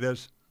going to do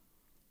this.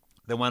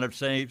 They wound up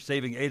saving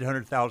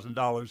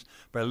 $800,000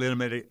 by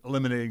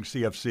eliminating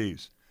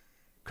CFCs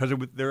because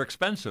they're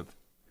expensive.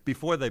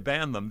 Before they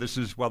banned them, this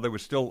is while they were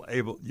still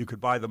able, you could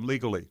buy them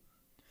legally.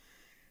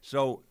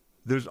 So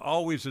there's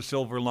always a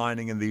silver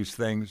lining in these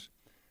things.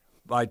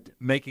 By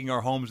making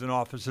our homes and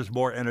offices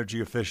more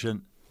energy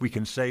efficient, we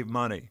can save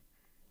money.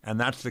 And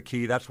that's the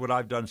key. That's what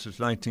I've done since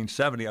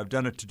 1970. I've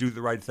done it to do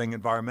the right thing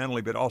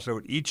environmentally, but also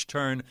at each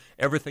turn,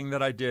 everything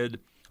that I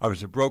did, I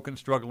was a broken,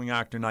 struggling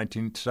actor in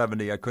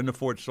 1970. I couldn't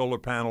afford solar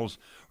panels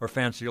or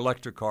fancy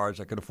electric cars.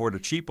 I could afford a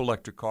cheap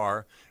electric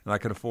car, and I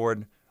could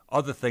afford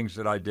other things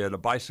that I did, a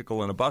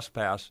bicycle and a bus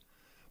pass,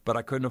 but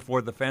I couldn't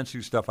afford the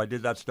fancy stuff. I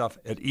did that stuff.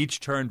 At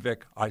each turn,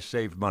 Vic, I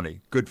saved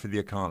money. Good for the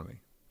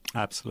economy.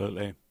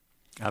 Absolutely.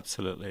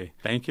 Absolutely.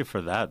 Thank you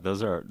for that.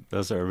 Those are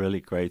really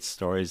great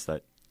stories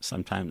that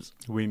sometimes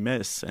we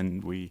miss,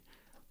 and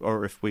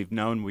or if we've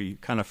known, we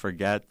kind of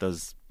forget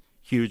those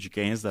huge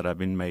gains that have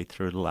been made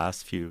through the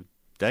last few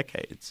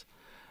decades.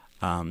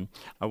 I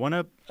want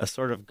to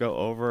sort of go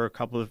over a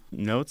couple of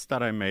notes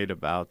that I made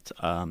about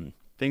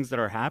things that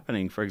are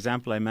happening. For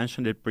example, I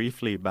mentioned it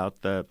briefly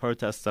about the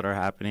protests that are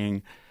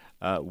happening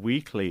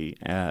weekly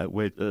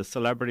with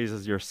celebrities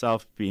as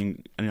yourself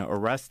being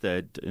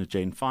arrested,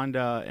 Jane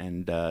Fonda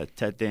and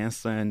Ted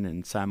Danson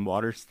and Sam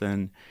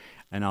Waterston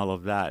and all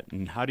of that.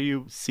 And how do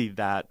you see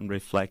that and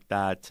reflect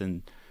that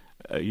and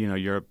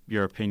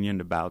your opinion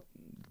about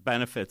the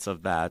benefits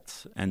of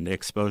that and the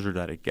exposure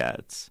that it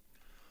gets?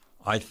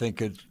 I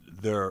think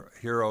they're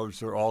heroes.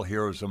 They're all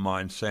heroes of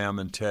mine, Sam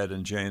and Ted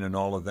and Jane and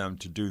all of them,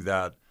 to do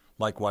that.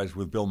 Likewise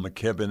with Bill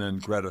McKibben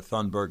and Greta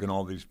Thunberg and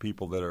all these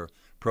people that are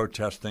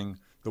protesting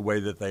the way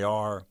that they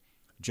are.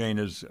 Jane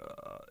has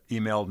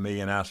emailed me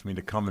and asked me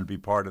to come and be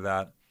part of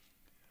that.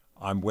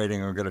 I'm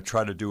waiting. I'm going to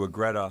try to do a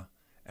Greta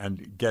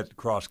and get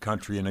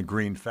cross-country in a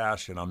green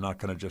fashion. I'm not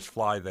going to just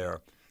fly there.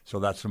 So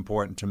that's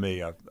important to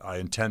me. I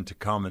intend to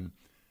come and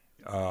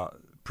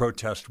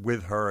protest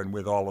with her and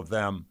with all of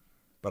them,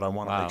 but I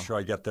want to make sure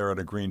I get there in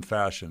a green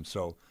fashion.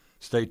 So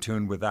stay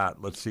tuned with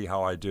that. Let's see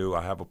how I do.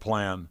 I have a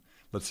plan.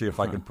 Let's see if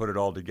I can put it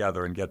all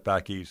together and get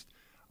back east.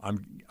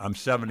 I'm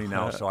 70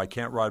 now, so I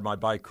can't ride my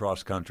bike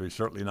cross-country,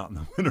 certainly not in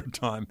the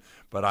wintertime,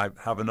 but I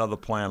have another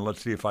plan.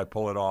 Let's see if I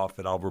pull it off,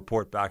 and I'll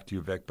report back to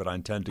you, Vic, but I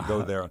intend to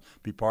go there and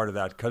be part of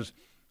that because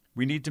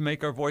we need to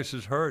make our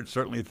voices heard,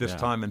 certainly at this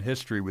time in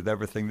history with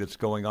everything that's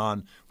going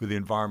on with the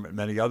environment and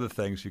many other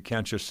things. You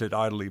can't just sit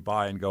idly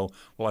by and go,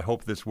 well, I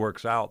hope this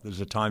works out. There's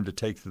a time to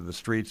take to the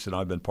streets, and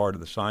I've been part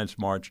of the Science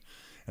March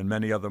and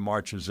many other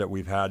marches that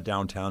we've had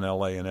downtown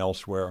L.A. and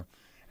elsewhere.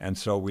 And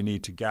so we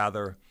need to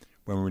gather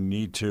when we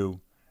need to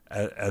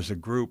as a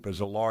group,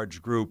 as a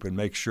large group, and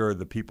make sure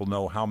that people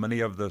know how many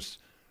of us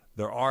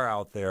there are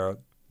out there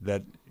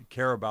that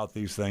care about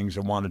these things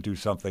and want to do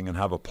something and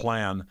have a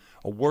plan,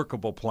 a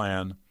workable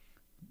plan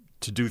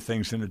to do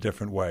things in a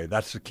different way.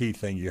 That's the key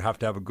thing. You have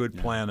to have a good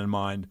plan in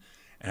mind,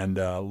 and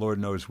Lord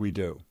knows we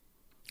do.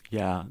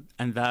 Yeah,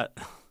 and that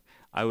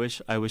I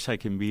wish I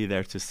can be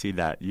there to see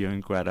that, you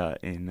and Greta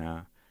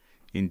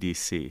in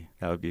D.C.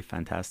 That would be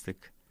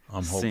fantastic.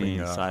 I'm seen.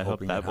 hoping, So I hope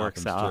that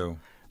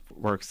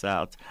works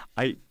out.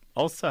 I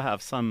also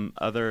have some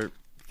other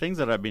things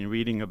that I've been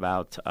reading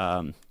about.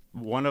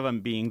 One of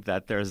them being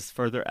that there's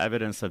further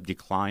evidence of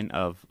decline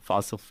of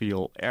fossil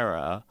fuel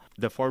era.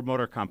 The Ford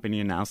Motor Company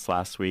announced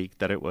last week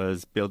that it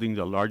was building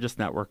the largest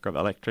network of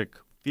electric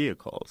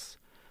vehicles,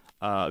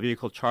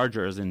 vehicle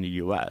chargers in the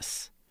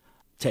U.S.,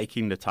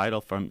 taking the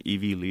title from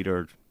EV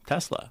leader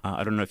Tesla.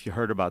 I don't know if you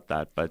heard about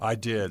that, but I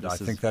did. I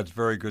think that's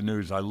very good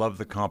news. I love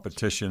the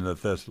competition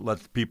that this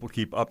lets people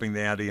keep upping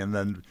the ante, and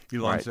then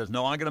Elon says,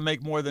 no, I'm going to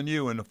make more than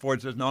you, and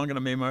Ford says, no, I'm going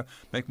to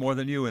make more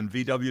than you, and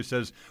VW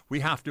says,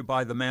 we have to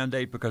buy the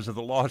mandate because of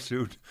the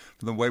lawsuit,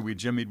 from the way we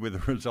jimmied with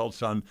the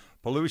results on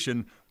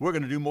pollution. We're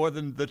going to do more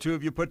than the two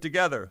of you put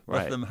together.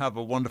 Let them have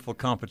a wonderful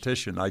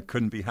competition. I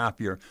couldn't be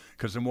happier,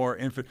 because the more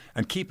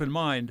and keep in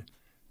mind,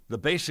 the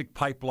basic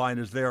pipeline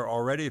is there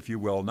already, if you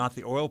will, not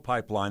the oil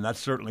pipeline. That's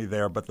certainly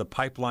there, but the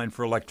pipeline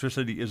for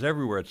electricity is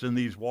everywhere. It's in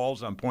these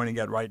walls I'm pointing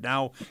at right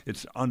now.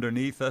 It's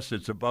underneath us.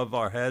 It's above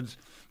our heads.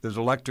 There's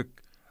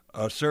electric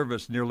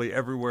service nearly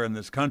everywhere in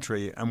this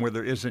country, and where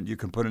there isn't, you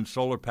can put in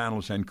solar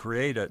panels and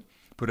create it.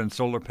 Put in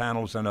solar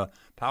panels and a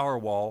power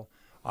wall.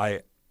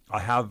 I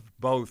have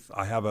both.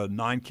 I have a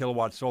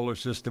 9-kilowatt solar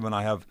system, and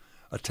I have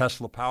a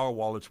Tesla power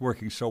wall. It's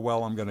working so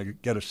well, I'm going to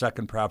get a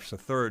second, perhaps a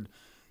third.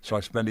 So I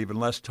spend even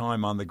less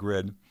time on the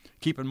grid.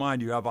 Keep in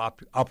mind, you have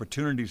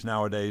opportunities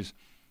nowadays,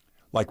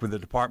 like with the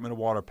Department of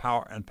Water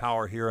and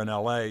Power here in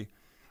L.A.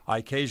 I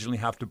occasionally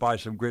have to buy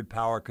some grid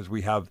power because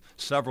we have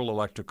several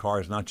electric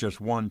cars, not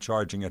just one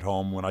charging at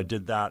home. When I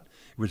did that,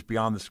 it was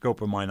beyond the scope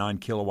of my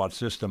 9-kilowatt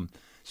system.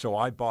 So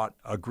I bought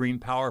a green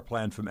power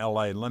plan from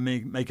L.A. Let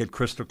me make it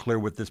crystal clear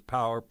what this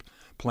power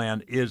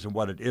plan is and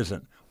what it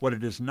isn't. What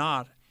it is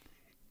not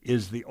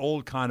is the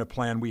old kind of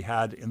plan we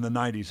had in the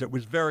 90s. It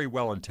was very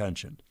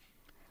well-intentioned.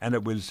 And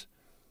it was,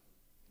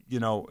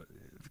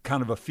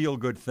 kind of a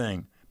feel-good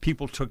thing.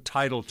 People took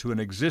title to an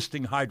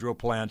existing hydro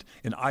plant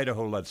in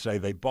Idaho, let's say.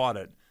 They bought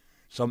it.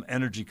 Some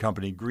energy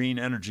company, green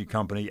energy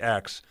company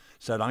X,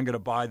 said, I'm going to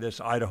buy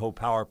this Idaho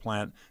power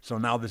plant, so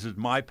now this is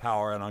my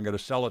power, and I'm going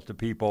to sell it to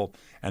people,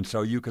 and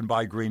so you can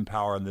buy green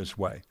power in this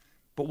way.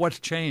 But what's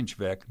changed,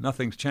 Vic?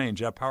 Nothing's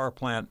changed. That power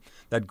plant,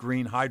 that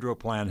green hydro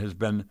plant, has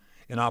been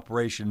in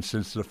operation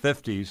since the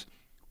 50s.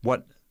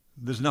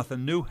 There's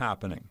nothing new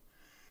happening.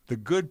 The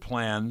good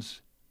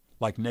plans,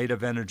 like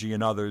Native Energy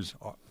and others,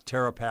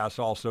 TerraPass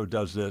also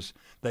does this.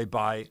 They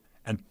buy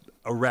and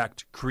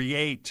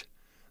create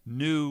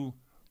new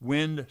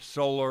wind,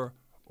 solar,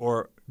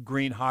 or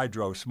green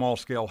hydro,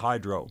 small-scale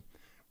hydro.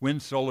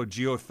 Wind, solar,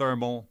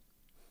 geothermal,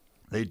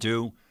 they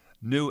do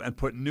new and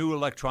put new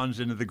electrons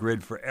into the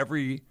grid for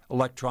every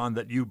electron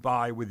that you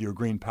buy with your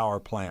green power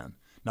plan.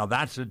 Now,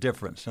 that's the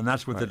difference, and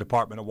that's what the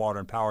Department of Water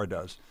and Power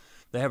does.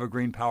 They have a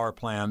green power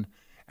plan,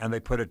 and they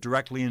put it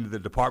directly into the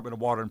Department of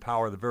Water and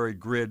Power, the very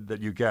grid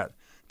that you get.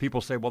 People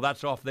say, well,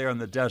 that's off there in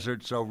the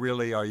desert, so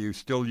really, are you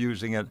still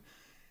using it?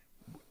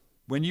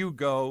 When you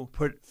go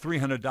put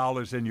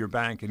 $300 in your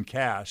bank in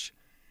cash,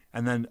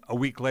 and then a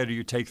week later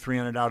you take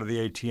 $300 out of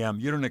the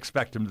ATM, you don't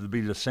expect them to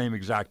be the same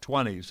exact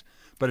 20s,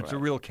 but it's a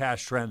real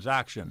cash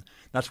transaction.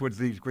 That's what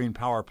these green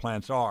power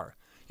plants are.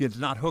 It's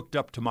not hooked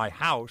up to my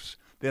house.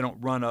 They don't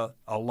run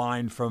a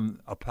line from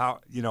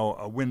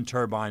a wind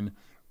turbine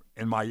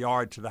in my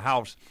yard to the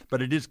house,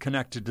 but it is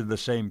connected to the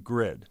same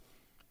grid.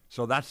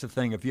 So that's the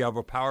thing. If you have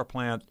a power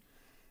plant,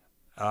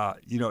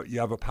 you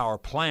have a power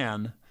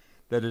plan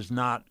that is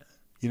not,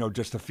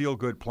 just a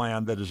feel-good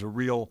plan, that is a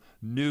real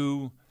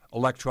new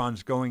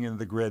electrons going into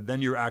the grid,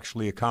 then you're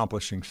actually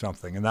accomplishing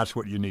something, and that's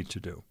what you need to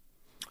do.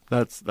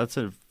 That's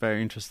a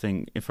very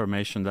interesting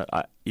information that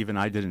I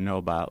didn't know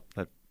about,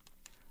 that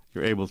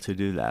you're able to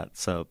do that.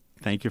 So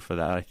thank you for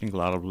that. I think a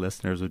lot of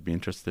listeners would be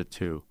interested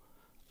to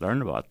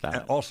learn about that.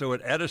 And also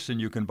at Edison,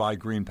 you can buy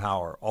green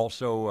power.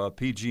 Also,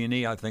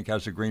 PG&E, I think,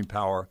 has a green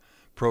power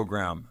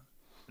program.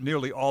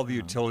 Nearly all the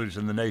utilities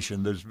in the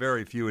nation, there's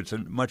very few. It's a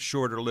much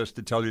shorter list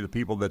to tell you the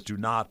people that do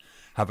not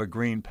have a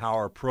green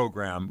power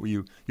program.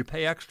 You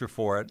pay extra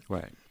for it.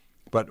 Right.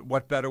 But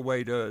what better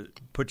way to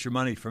put your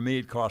money? For me,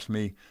 it cost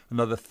me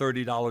another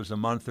 $30 a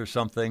month or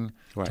something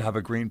to have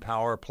a green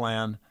power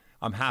plan.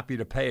 I'm happy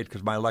to pay it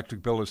because my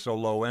electric bill is so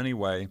low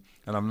anyway,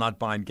 and I'm not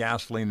buying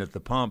gasoline at the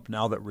pump.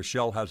 Now that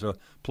Rochelle has a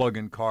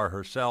plug-in car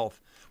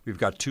herself, we've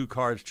got 2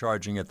 cars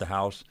charging at the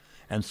house,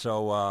 and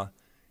so,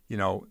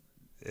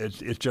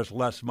 it's just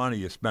less money.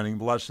 You're spending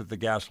less at the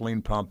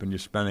gasoline pump, and you're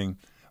spending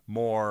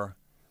more,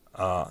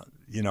 a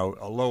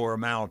lower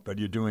amount, but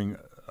you're doing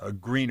a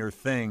greener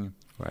thing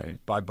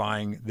by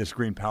buying this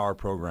green power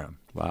program.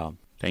 Wow.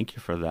 Thank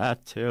you for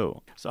that,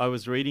 too. So I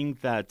was reading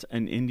that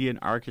an Indian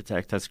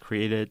architect has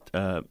created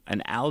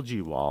an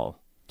algae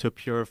wall to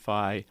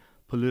purify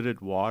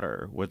polluted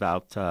water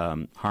without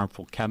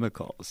harmful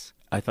chemicals.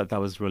 I thought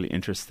that was really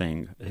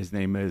interesting. His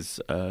name is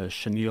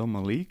Shanil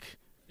Malik.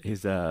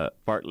 He's a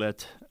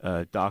Bartlett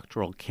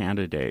doctoral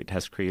candidate,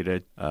 has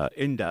created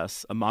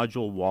Indus, a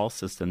module wall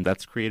system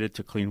that's created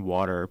to clean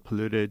water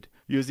polluted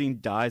using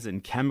dyes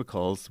and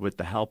chemicals with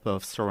the help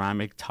of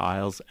ceramic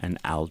tiles and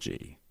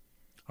algae.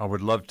 I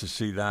would love to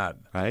see that.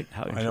 Right?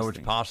 How interesting. I know it's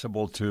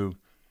possible to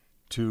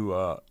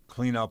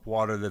clean up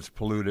water that's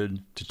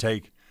polluted, to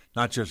take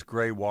not just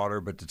gray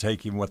water, but to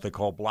take even what they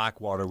call black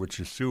water, which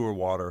is sewer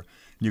water.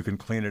 You can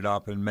clean it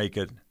up and make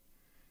it,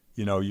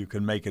 you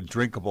can make it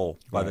drinkable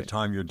by the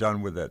time you're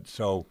done with it.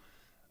 So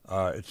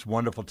it's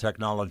wonderful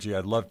technology.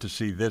 I'd love to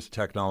see this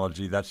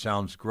technology. That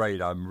sounds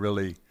great. I'm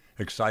really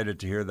excited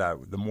to hear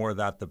that. The more of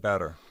that, the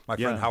better. My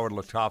friend Howard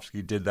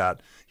Latofsky did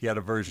that. He had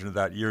a version of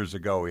that years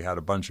ago. He had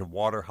a bunch of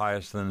water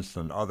hyacinths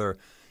and other,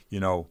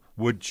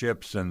 wood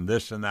chips and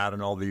this and that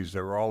and all these.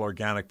 They were all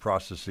organic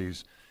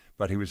processes,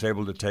 but he was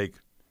able to take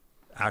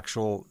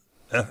actual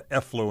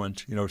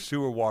effluent,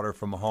 sewer water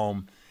from a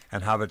home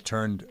and have it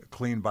turned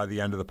clean by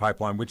the end of the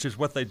pipeline, which is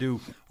what they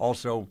do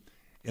also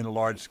in a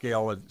large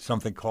scale at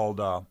something called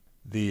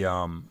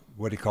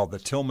the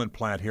Tillman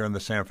plant here in the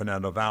San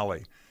Fernando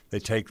Valley. They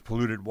take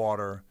polluted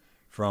water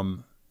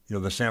from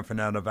the San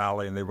Fernando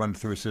Valley and they run it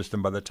through a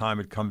system. By the time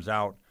it comes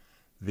out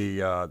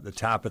the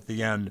tap at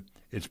the end,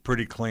 it's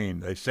pretty clean.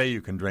 They say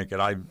you can drink it.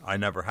 I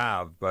never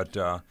have, but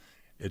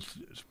it's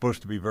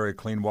supposed to be very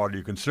clean water.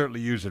 You can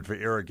certainly use it for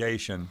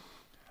irrigation,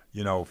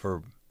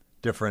 for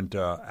different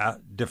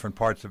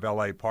parts of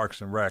L.A.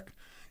 Parks and Rec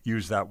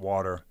use that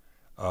water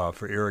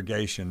for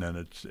irrigation, and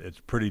it's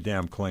pretty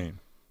damn clean.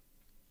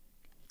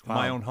 Wow.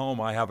 In my own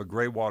home, I have a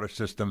gray water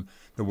system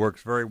that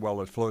works very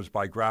well. It flows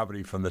by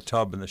gravity from the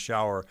tub in the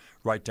shower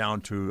right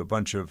down to a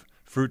bunch of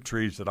fruit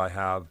trees that I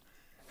have,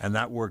 and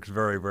that works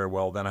very, very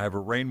well. Then I have a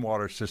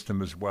rainwater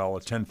system as well, a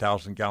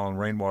 10,000-gallon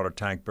rainwater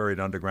tank buried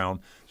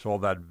underground. So all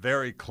that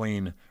very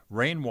clean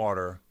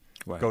rainwater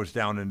goes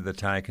down into the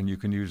tank, and you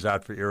can use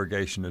that for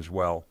irrigation as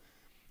well.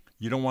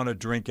 You don't want to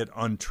drink it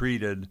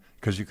untreated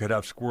because you could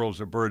have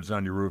squirrels or birds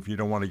on your roof. You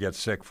don't want to get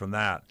sick from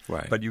that.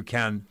 Right. But you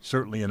can,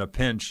 certainly in a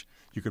pinch,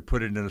 you could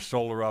put it in a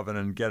solar oven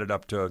and get it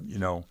up to,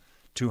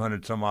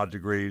 200 some odd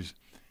degrees,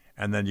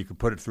 and then you could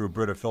put it through a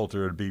Brita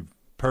filter. It'd be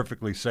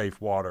perfectly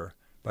safe water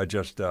by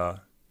just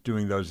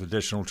doing those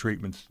additional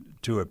treatments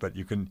to it. But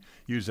you can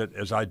use it,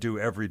 as I do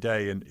every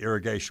day, in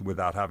irrigation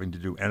without having to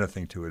do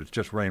anything to it. It's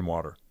just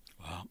rainwater.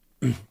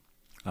 Wow.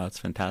 That's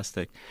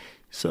fantastic.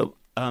 So,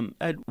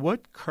 Ed,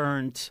 what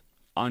current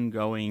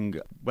ongoing,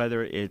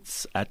 whether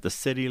it's at the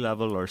city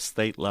level or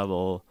state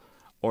level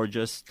or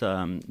just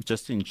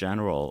in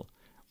general,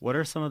 what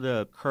are some of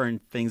the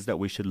current things that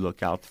we should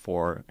look out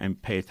for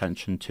and pay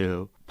attention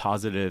to,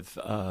 positive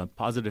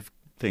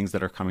things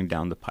that are coming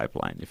down the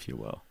pipeline, if you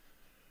will?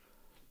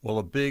 Well,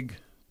 a big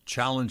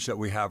challenge that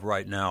we have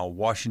right now,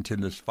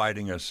 Washington is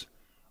fighting us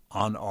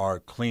on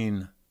our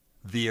clean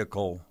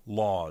vehicle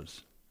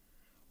laws.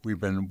 We've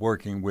been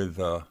working with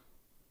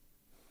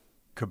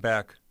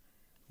Quebec,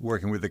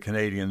 working with the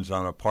Canadians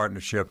on a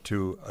partnership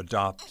to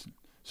adopt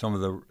some of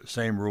the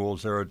same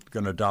rules. They're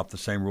going to adopt the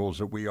same rules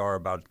that we are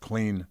about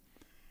clean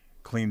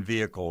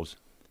vehicles.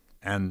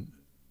 And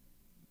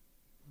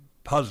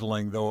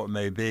puzzling though it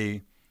may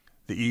be,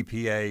 the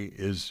EPA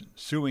is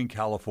suing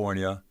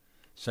California,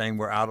 saying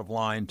we're out of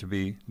line to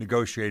be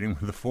negotiating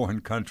with a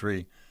foreign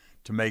country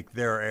to make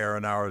their air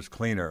and ours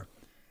cleaner.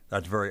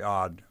 That's very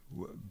odd,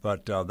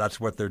 but that's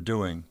what they're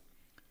doing.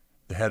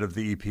 The head of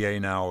the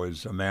EPA now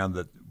is a man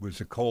that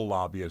was a coal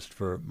lobbyist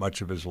for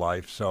much of his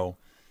life, so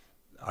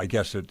I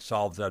guess it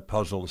solves that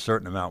puzzle a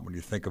certain amount when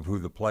you think of who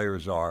the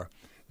players are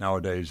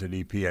nowadays at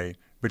EPA.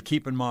 But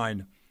keep in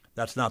mind,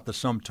 that's not the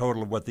sum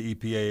total of what the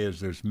EPA is.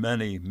 There's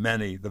many,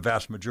 the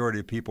vast majority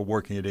of people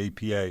working at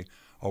EPA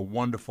are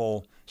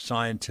wonderful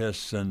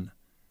scientists and,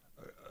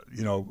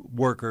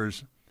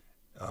 workers,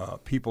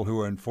 people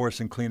who are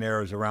enforcing clean air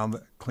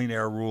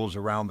rules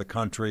around the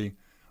country,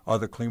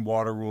 other clean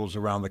water rules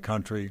around the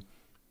country.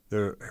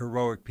 They're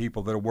heroic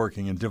people that are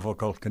working in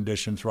difficult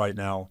conditions right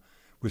now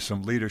with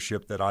some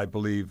leadership that I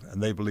believe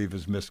and they believe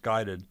is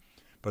misguided.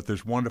 But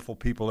there's wonderful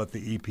people at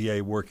the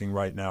EPA working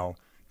right now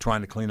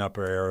trying to clean up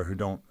our air who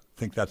don't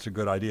think that's a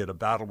good idea to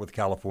battle with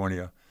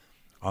California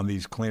on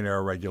these clean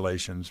air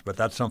regulations. But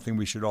that's something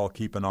we should all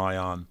keep an eye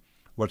on,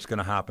 what's going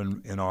to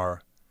happen in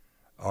our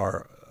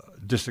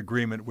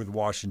disagreement with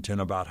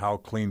Washington about how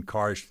clean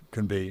cars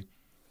can be.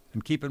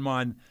 And keep in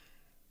mind,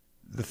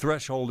 the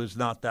threshold is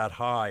not that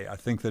high. I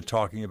think they're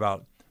talking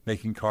about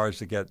making cars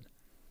that get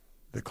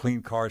the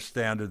clean car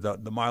standard.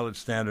 The mileage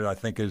standard, I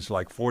think, is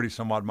like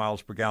 40-some-odd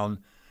miles per gallon.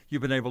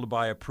 You've been able to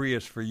buy a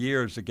Prius for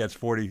years that gets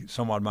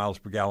 40-some-odd miles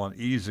per gallon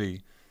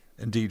easy,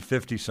 indeed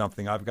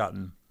 50-something. I've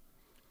gotten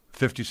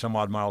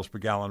 50-some-odd miles per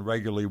gallon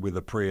regularly with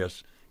a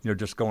Prius,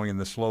 just going in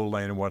the slow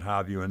lane and what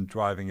have you and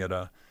driving at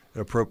an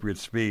appropriate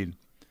speed.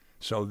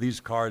 So these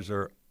cars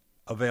are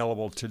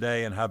available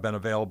today and have been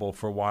available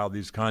for a while,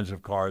 these kinds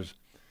of cars.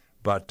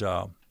 But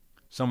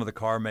some of the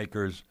car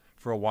makers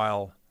for a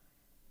while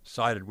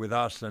sided with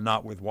us and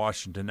not with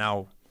Washington.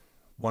 Now,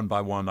 one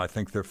by one, I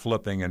think they're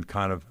flipping and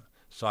kind of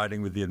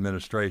siding with the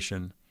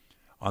administration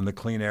on the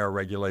clean air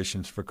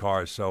regulations for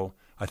cars. So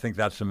I think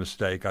that's a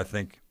mistake. I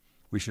think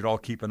we should all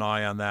keep an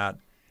eye on that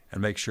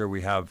and make sure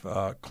we have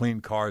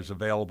clean cars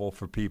available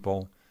for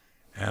people.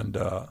 And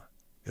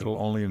it'll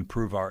only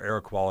improve our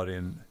air quality.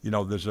 And,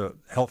 there's a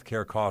health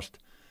care cost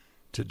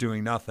to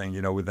doing nothing,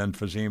 with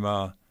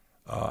emphysema,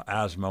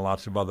 asthma,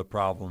 lots of other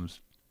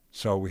problems.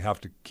 So we have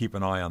to keep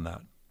an eye on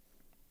that.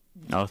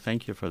 Oh,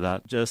 thank you for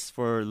that. Just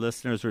for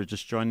listeners who are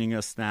just joining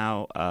us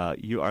now,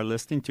 you are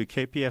listening to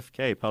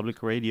KPFK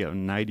Public Radio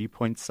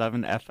 90.7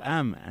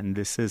 FM, and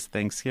this is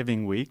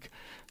Thanksgiving week.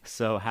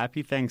 So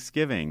happy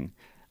Thanksgiving.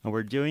 And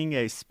we're doing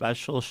a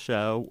special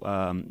show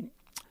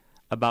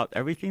about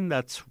everything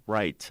that's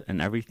right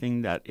and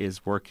everything that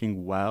is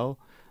working well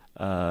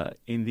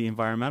in the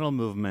environmental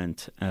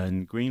movement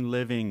and green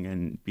living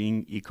and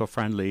being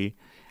eco-friendly.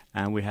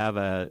 And we have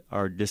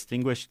our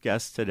distinguished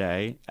guest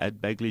today,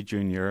 Ed Begley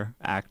Jr.,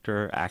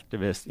 actor,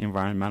 activist,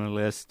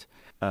 environmentalist,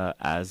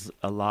 as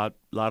a lot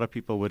of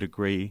people would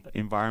agree,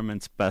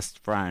 environment's best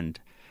friend.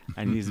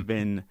 And he's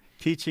been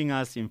teaching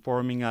us,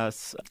 informing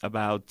us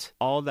about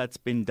all that's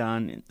been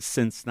done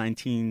since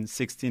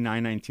 1969,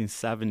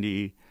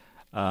 1970,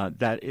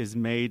 that has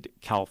made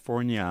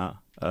California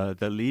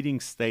the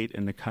leading state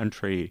in the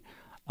country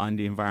on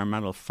the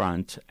environmental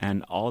front,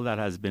 and all that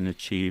has been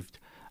achieved.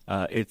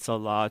 It's a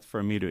lot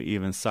for me to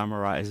even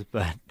summarize,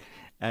 but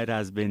Ed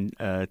has been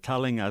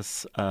telling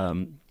us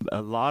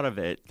a lot of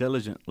it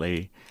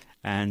diligently.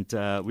 And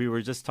we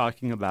were just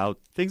talking about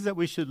things that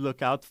we should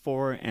look out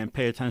for and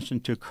pay attention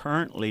to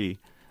currently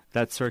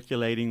that's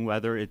circulating,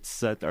 whether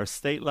it's at our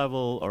state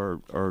level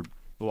or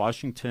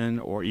Washington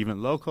or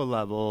even local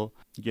level.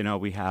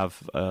 We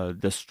have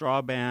the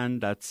straw ban,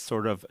 that's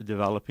sort of a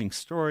developing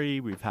story.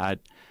 We've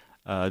had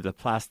the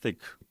plastic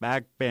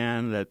bag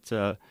ban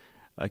that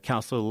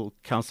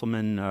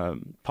Councilman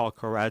Paul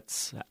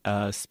Koretz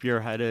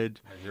spearheaded.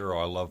 A hero.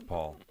 I love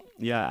Paul.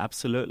 Yeah,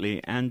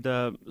 absolutely. And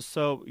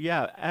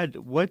Ed,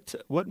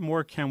 what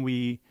more can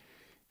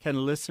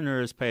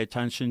listeners pay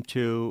attention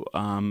to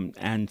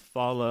and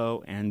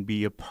follow and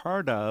be a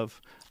part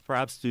of,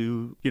 perhaps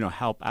to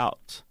help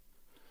out?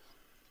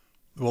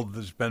 Well,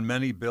 there's been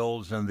many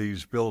bills, and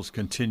these bills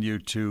continue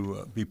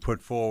to be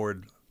put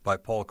forward by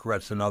Paul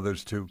Koretz and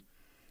others to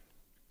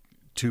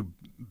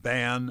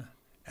ban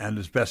and,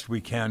 as best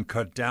we can,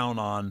 cut down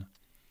on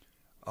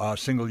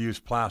single-use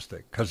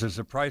plastic, because there's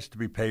a price to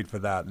be paid for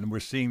that, and we're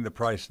seeing the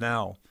price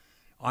now.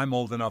 I'm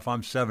old enough.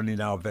 I'm 70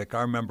 now, Vic.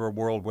 I remember a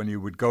world when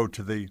you would go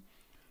to the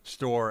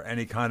store,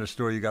 any kind of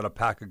store, you got a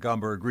pack of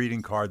gum or a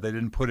greeting card. They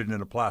didn't put it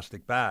in a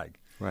plastic bag.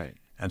 Right.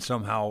 And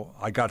somehow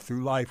I got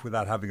through life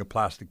without having a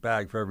plastic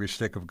bag for every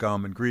stick of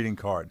gum and greeting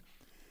card.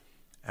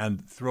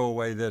 And throw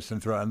away this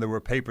and there were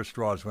paper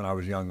straws when I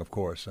was young, of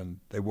course, and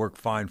they worked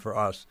fine for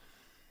us.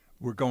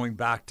 We're going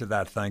back to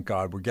that, thank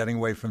God. We're getting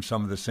away from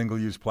some of the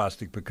single-use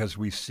plastic because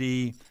we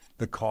see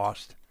the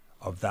cost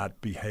of that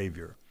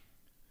behavior.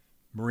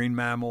 Marine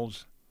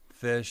mammals,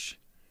 fish,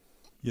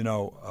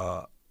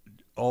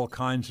 all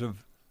kinds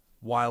of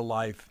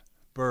wildlife,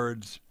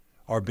 birds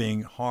are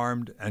being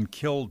harmed and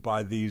killed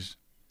by these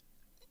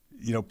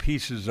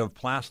pieces of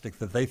plastic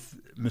that they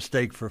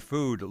mistake for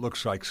food. It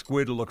looks like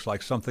squid, it looks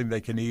like something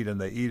they can eat, and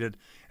they eat it,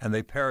 and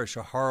they perish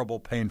a horrible,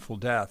 painful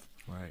death.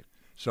 Right.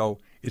 So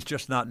it's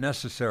just not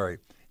necessary.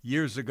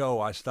 Years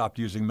ago, I stopped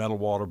using metal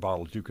water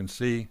bottles. You can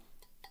see,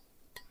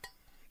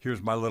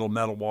 here's my little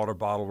metal water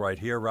bottle right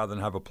here. Rather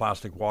than have a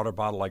plastic water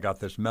bottle, I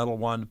got this metal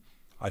one.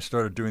 I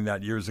started doing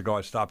that years ago.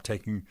 I stopped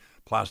taking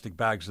plastic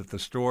bags at the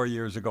store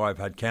years ago. I've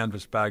had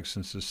canvas bags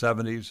since the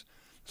 70s.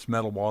 This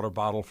metal water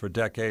bottle for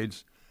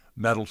decades.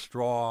 Metal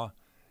straw,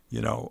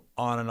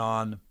 on and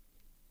on.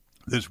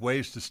 There's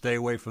ways to stay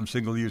away from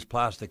single-use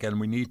plastic, and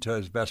we need to,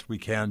 as best we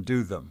can,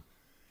 do them.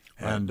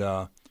 Right.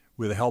 And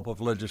with the help of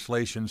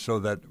legislation, so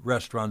that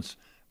restaurants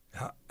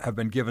have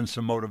been given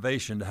some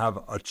motivation to have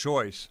a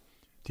choice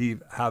to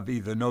have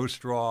either no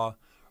straw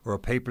or a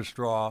paper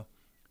straw.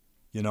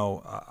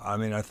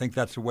 I think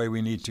that's the way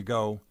we need to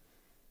go.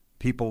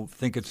 People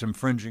think it's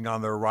infringing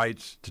on their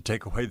rights to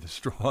take away the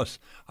straws.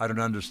 I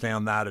don't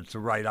understand that. It's a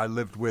right I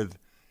lived with,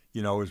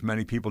 as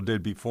many people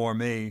did before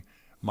me,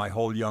 my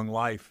whole young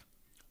life.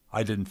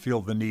 I didn't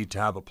feel the need to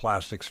have a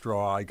plastic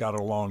straw. I got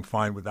along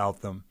fine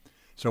without them.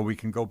 So we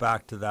can go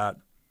back to that.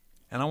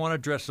 And I want to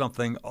address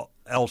something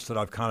else that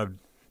I've kind of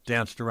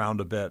danced around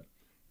a bit.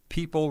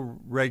 People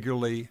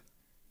regularly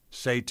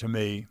say to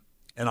me,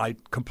 and I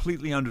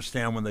completely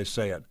understand when they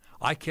say it,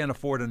 I can't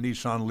afford a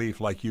Nissan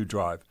Leaf like you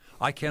drive.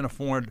 I can't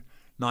afford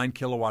 9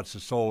 kilowatts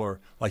of solar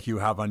like you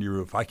have on your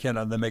roof. I can't.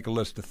 And they make a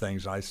list of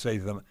things. I say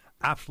to them,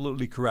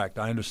 absolutely correct.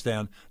 I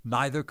understand.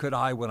 Neither could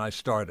I when I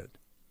started.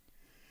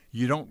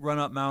 You don't run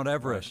up Mount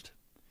Everest.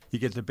 You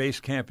get to base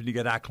camp and you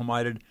get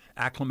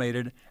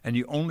acclimated, and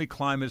you only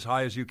climb as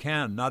high as you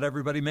can. Not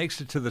everybody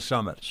makes it to the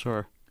summit.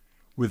 Sure.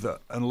 With a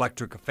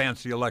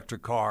fancy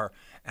electric car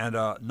and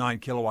 9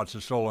 kilowatts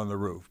of solar on the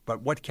roof.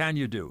 But what can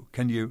you do?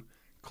 Can you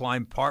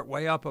climb part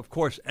way up? Of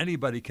course,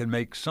 anybody can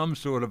make some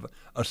sort of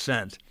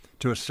ascent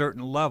to a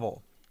certain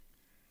level.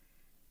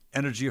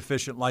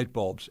 Energy-efficient light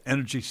bulbs,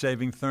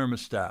 energy-saving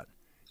thermostat,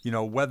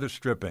 weather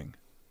stripping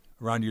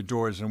around your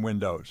doors and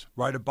windows.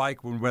 Ride a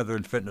bike when weather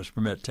and fitness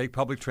permit. Take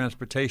public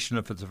transportation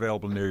if it's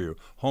available near you.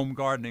 Home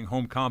gardening,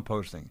 home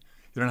composting.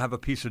 You don't have a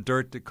piece of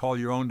dirt to call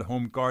your own to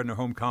home garden or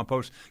home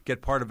compost,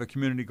 get part of a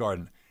community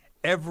garden.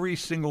 Every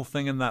single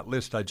thing in that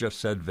list I just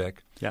said,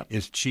 Vic,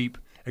 is cheap,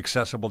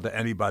 accessible to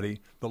anybody.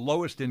 The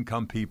lowest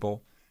income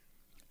people,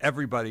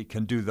 everybody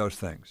can do those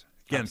things.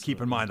 Again, Absolutely.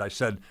 Keep in mind, I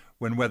said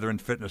when weather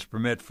and fitness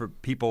permit, for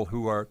people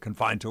who are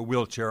confined to a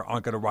wheelchair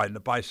aren't going to ride on a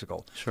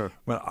bicycle. Sure.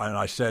 And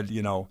I said,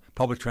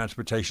 public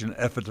transportation,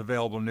 if it's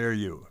available near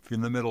you. If you're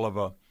in the middle of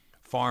a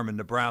farm in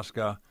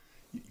Nebraska,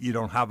 you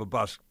don't have a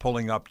bus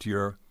pulling up to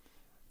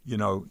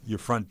your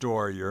front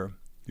door,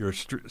 your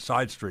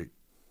side street.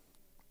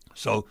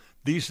 So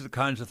these are the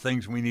kinds of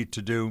things we need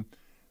to do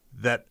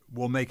that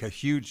will make a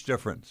huge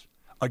difference.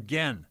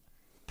 Again,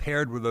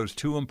 paired with those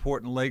two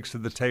important legs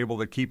of the table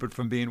that keep it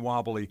from being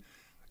wobbly,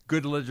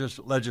 good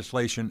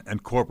legislation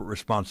and corporate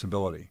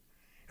responsibility.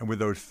 And with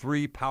those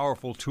three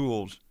powerful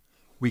tools,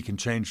 we can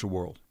change the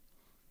world.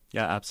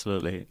 Yeah,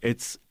 absolutely.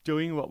 It's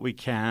doing what we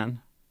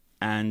can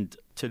and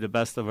to the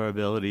best of our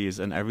abilities,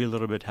 and every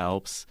little bit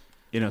helps.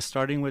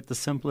 Starting with the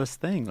simplest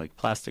thing, like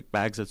plastic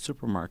bags at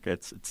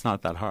supermarkets, it's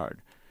not that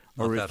hard.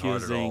 Or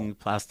refusing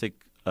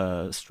plastic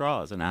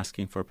straws and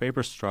asking for a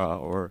paper straw,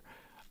 or,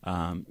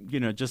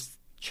 just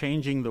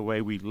changing the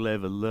way we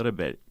live a little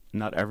bit.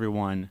 Not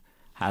everyone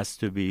has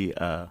to be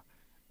the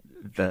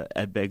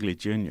Ed Begley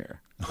Jr.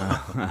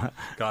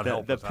 God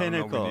help us. I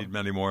don't know, we need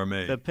many more of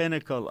me. The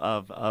pinnacle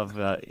of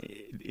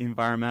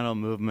environmental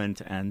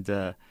movement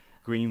and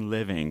green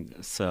living.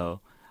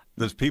 So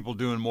there's people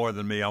doing more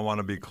than me. I want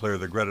to be clear.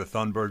 The Greta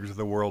Thunbergs of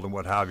the world and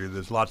what have you.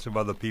 There's lots of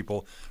other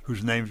people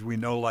whose names we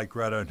know like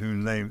Greta and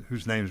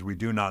whose names we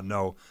do not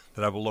know,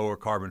 that have a lower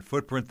carbon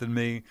footprint than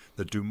me,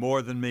 that do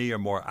more than me, are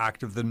more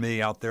active than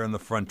me out there in the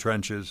front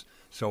trenches.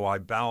 So I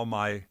bow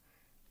my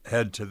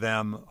head to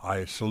them.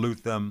 I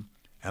salute them,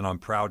 and I'm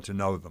proud to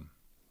know them.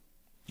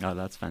 Oh,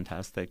 that's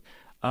fantastic.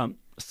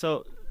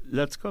 So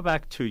let's go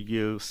back to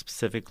you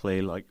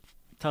specifically. Like,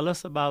 tell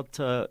us about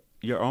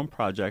your own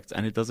projects,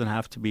 and it doesn't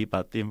have to be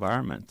about the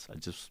environment.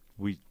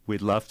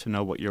 We'd love to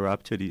know what you're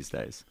up to these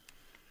days.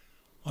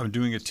 I'm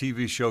doing a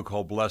TV show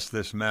called Bless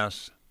This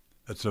Mess.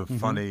 It's a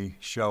funny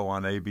show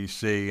on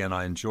ABC, and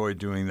I enjoy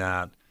doing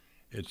that.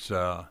 It's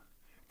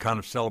kind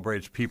of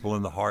celebrates people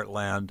in the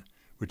heartland,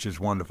 which is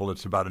wonderful.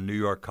 It's about a New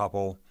York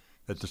couple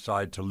that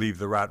decide to leave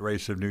the rat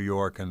race of New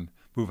York and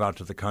move out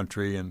to the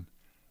country and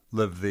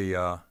live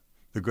the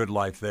good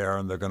life there,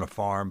 and they're going to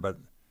farm, but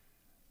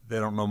they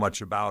don't know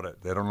much about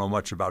it. They don't know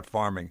much about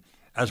farming.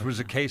 As was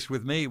the case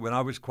with me, when I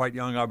was quite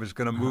young, I was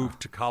going to move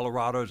to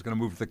Colorado. I was going to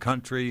move to the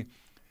country,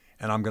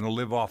 and I'm going to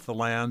live off the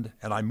land.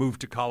 And I moved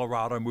to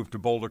Colorado. I moved to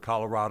Boulder,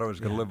 Colorado. I was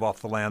going to live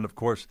off the land. Of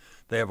course,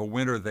 they have a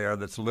winter there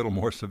that's a little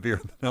more severe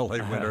than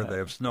L.A. winter. They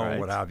have snow and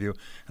what have you.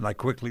 And I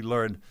quickly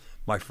learned.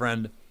 My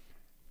friend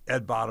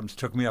Ed Bottoms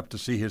took me up to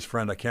see his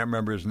friend. I can't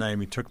remember his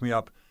name. He took me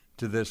up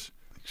to this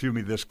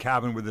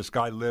cabin where this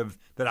guy lived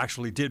that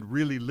actually did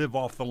really live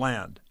off the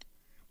land.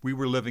 We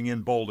were living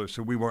in Boulder,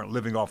 so we weren't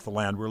living off the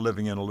land. We were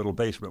living in a little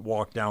basement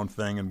walk-down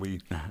thing, and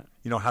we,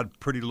 had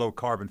pretty low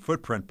carbon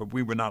footprint, but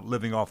we were not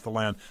living off the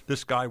land.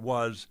 This guy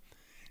was,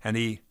 and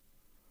he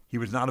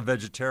was not a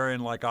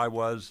vegetarian like I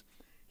was.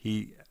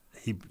 He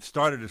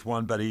started as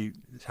one, but he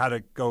had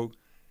to go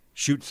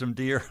shoot some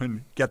deer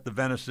and get the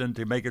venison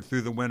to make it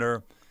through the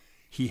winter.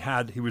 He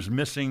was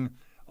missing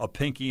a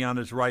pinky on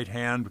his right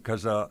hand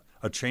because a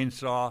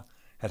chainsaw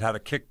had a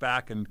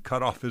kickback and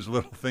cut off his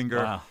little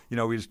finger. Wow. He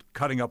was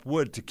cutting up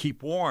wood to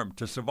keep warm,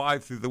 to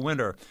survive through the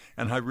winter.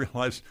 And I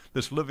realized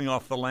this living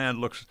off the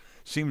land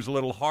seems a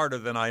little harder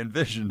than I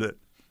envisioned it.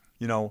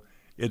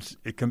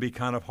 It can be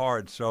kind of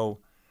hard. So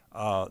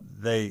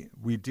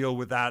we deal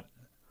with that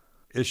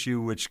issue,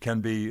 which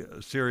can be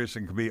serious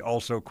and can be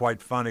also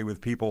quite funny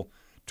with people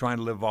trying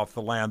to live off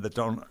the land that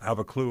don't have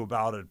a clue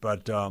about it.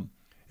 But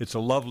it's a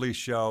lovely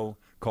show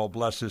called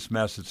Bless This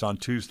Mess. It's on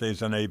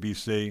Tuesdays on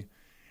ABC.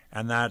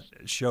 And that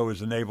show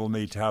has enabled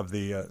me to have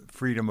the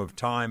freedom of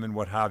time and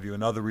what have you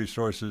and other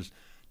resources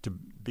to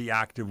be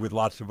active with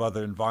lots of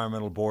other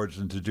environmental boards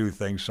and to do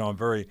things. So I'm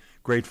very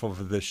grateful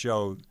for this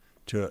show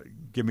to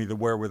give me the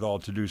wherewithal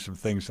to do some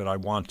things that I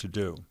want to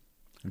do.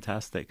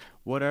 Fantastic.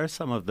 What are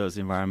some of those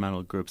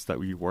environmental groups that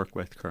we work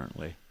with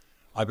currently?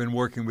 I've been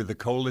working with the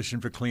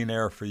Coalition for Clean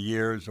Air for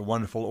years, a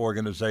wonderful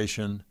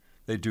organization.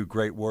 They do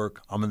great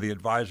work. I'm on the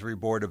advisory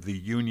board of the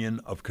Union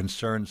of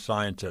Concerned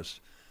Scientists.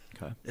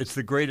 Okay. It's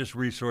the greatest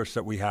resource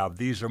that we have.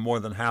 These are more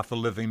than half the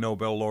living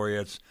Nobel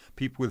laureates,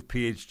 people with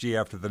PhD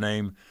after the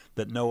name,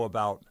 that know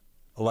about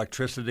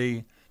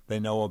electricity,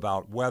 they know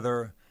about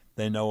weather,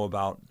 they know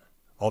about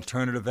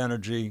alternative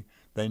energy,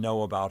 they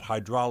know about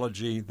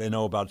hydrology, they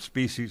know about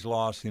species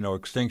loss,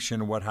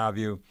 extinction and what have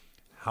you,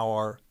 how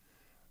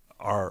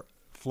our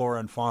flora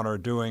and fauna are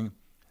doing.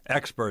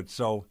 Experts.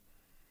 So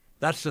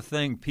that's the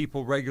thing.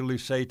 People regularly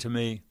say to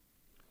me,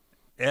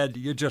 Ed,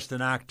 you're just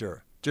an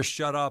actor. Just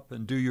shut up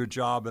and do your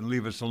job and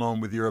leave us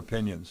alone with your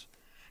opinions.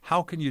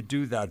 How can you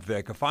do that,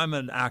 Vic? If I'm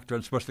an actor,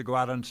 I'm supposed to go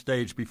out on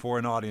stage before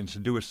an audience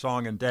and do a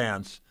song and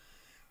dance,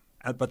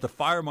 but the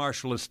fire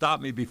marshal has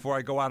stopped me before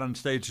I go out on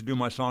stage to do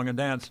my song and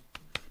dance,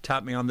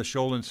 tapped me on the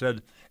shoulder and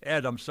said,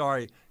 Ed, I'm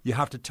sorry, you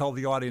have to tell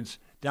the audience,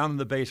 down in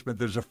the basement.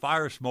 There's a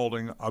fire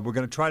smoldering. We're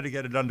going to try to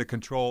get it under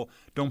control.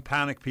 Don't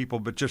panic, people,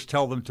 but just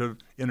tell them to,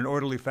 in an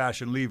orderly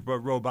fashion, leave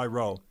row by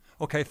row.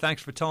 Okay,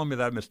 thanks for telling me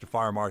that, Mr.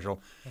 Fire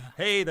Marshal. Yeah.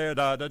 Hey there,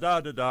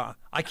 da-da-da-da-da.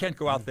 I can't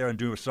go out there and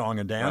do a song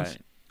and dance.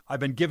 Right. I've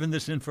been given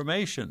this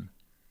information.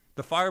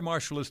 The fire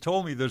marshal has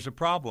told me there's a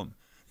problem.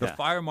 The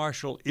fire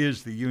marshal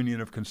is the Union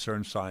of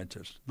Concerned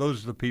Scientists.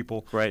 Those are the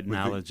people. Great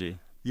analogy.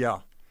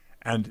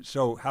 And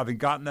so having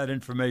gotten that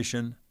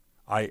information,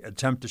 I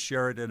attempt to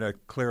share it in a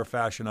clear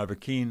fashion. I have a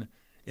keen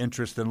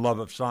interest and love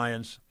of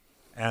science,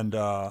 and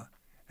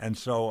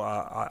so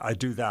I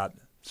do that.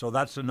 So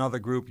that's another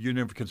group,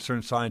 Union of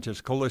Concerned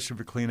Scientists, Coalition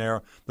for Clean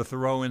Air, the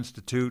Thoreau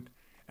Institute,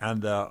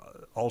 and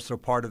also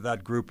part of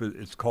that group,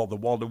 it's called the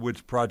Walden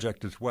Woods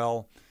Project as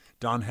well.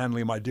 Don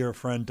Henley, my dear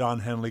friend, Don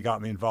Henley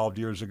got me involved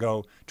years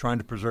ago trying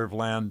to preserve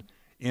land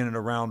in and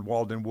around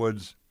Walden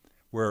Woods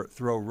where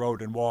Thoreau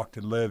wrote and walked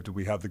and lived.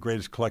 We have the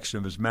greatest collection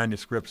of his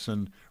manuscripts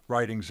and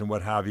writings and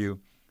what have you,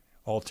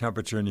 all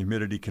temperature and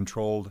humidity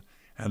controlled,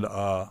 and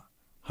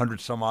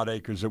 100-some-odd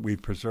acres that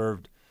we've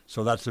preserved.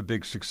 So that's a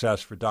big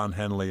success for Don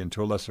Henley and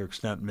to a lesser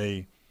extent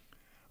me.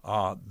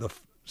 The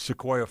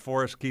Sequoia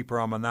Forest Keeper,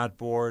 I'm on that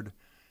board.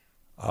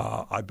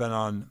 I've been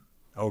on,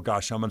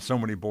 I'm on so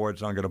many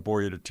boards, I'm going to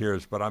bore you to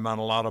tears, but I'm on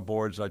a lot of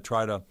boards. I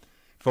try to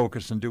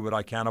focus and do what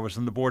I can. I was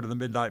on the board of the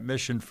Midnight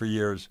Mission for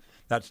years.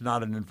 That's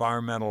not an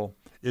environmental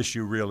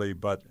issue really,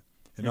 but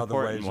in other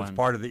ways it's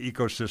part of the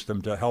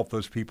ecosystem to help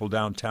those people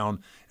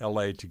downtown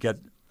L.A. to get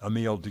a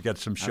meal, to get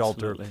some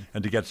shelter,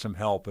 and to get some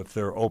help if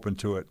they're open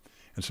to it.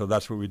 And so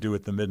that's what we do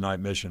at the Midnight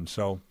Mission.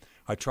 So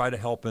I try to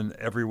help in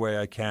every way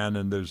I can,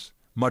 and there's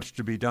much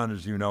to be done,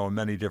 as you know, in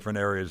many different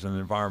areas, and the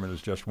environment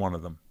is just one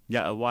of them.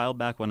 Yeah, a while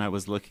back when I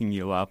was looking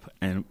you up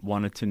and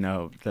wanted to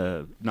know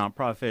the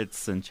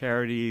nonprofits and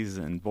charities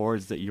and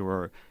boards that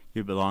you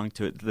belong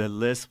to, the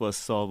list was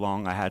so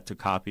long I had to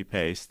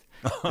copy-paste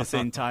this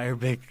entire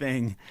big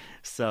thing.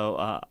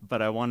 So,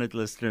 but I wanted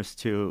listeners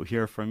to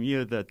hear from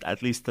you that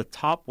at least the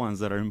top ones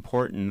that are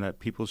important that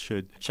people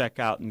should check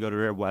out and go to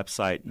their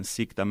website and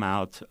seek them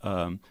out,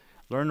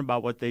 learn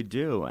about what they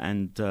do,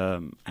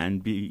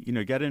 and be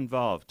get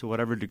involved to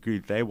whatever degree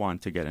they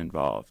want to get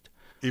involved.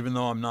 Even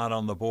though I'm not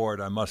on the board,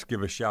 I must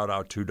give a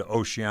shout-out to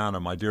Oceana.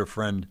 My dear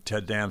friend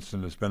Ted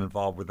Danson has been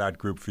involved with that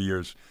group for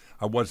years.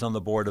 I was on the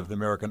board of the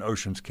American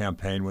Oceans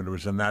Campaign when it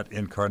was in that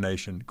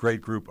incarnation.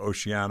 Great group,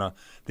 Oceana.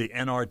 The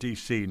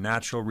NRDC,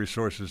 Natural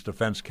Resources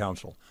Defense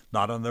Council,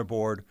 not on their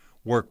board.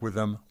 Work with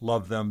them,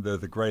 love them, they're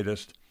the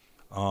greatest.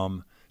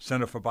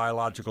 Center for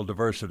Biological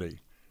Diversity,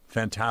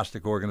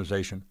 fantastic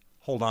organization.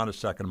 Hold on a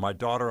second. My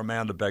daughter,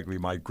 Amanda Begley,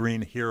 my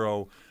green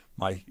hero,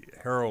 my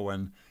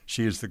heroine,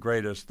 she is the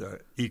greatest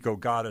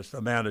eco-goddess.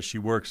 Amanda, she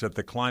works at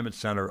the Climate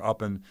Center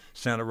up in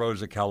Santa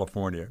Rosa,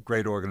 California.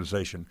 Great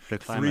organization. The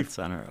Climate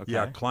Center, okay.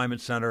 Yeah,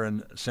 Climate Center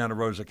in Santa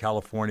Rosa,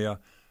 California.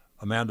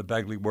 Amanda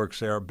Begley works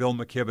there. Bill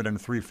McKibben and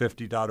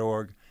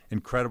 350.org.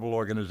 Incredible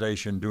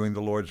organization doing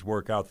the Lord's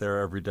work out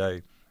there every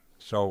day.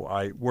 So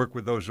I work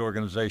with those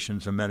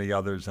organizations and many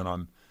others, and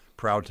I'm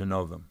proud to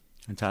know them.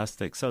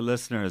 Fantastic. So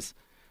listeners,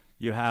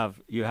 you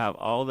have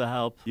all the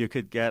help. You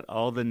could get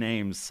all the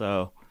names,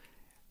 so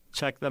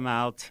check them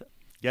out,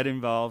 get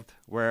involved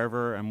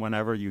wherever and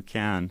whenever you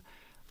can.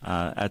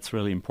 That's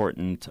really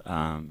important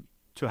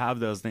to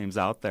have those names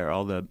out there,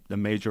 all the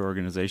major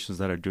organizations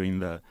that are doing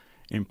the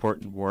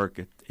important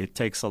work. It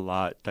takes a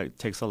lot. It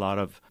takes a lot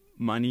of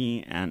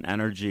money and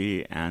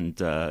energy and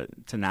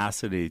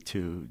tenacity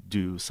to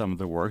do some of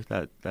the work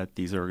that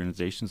these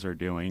organizations are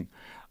doing.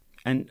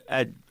 And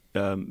Ed,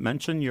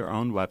 mention your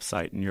own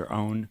website and your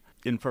own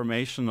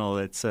informational.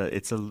 It's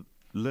a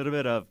little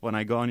bit of, when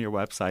I go on your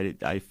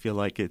website, I feel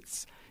like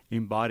it's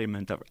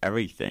embodiment of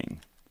everything.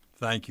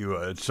 Thank you.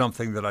 It's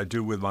something that I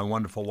do with my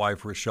wonderful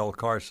wife, Rochelle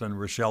Carson.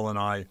 Rochelle and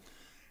I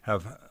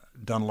have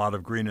done a lot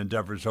of green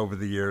endeavors over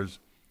the years.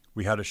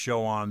 We had a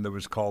show on that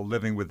was called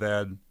Living with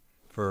Ed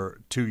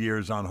for 2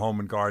 years on Home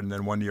and Garden,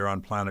 then 1 year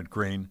on Planet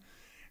Green.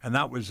 And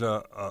that was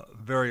a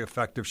very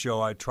effective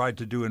show. I tried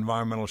to do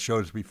environmental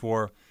shows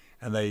before,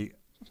 and they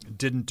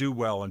didn't do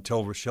well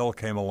until Rochelle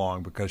came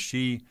along, because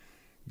she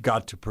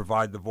got to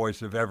provide the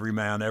voice of every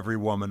man, every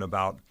woman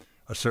about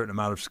a certain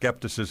amount of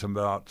skepticism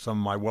about some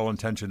of my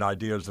well-intentioned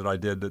ideas that I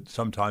did that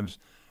sometimes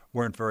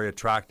weren't very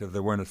attractive,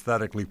 that weren't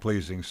aesthetically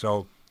pleasing.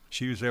 So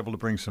she was able to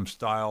bring some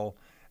style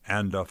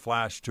and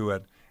flash to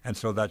it. And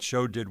so that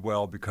show did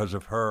well because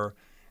of her.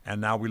 And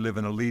now we live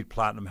in a LEED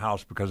Platinum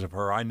house because of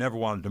her. I never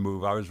wanted to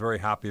move. I was very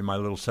happy in my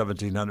little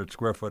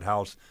 1,700-square-foot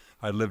house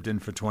I lived in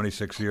for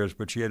 26 years,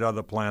 but she had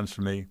other plans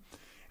for me.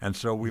 And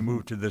so we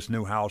moved to this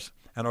new house,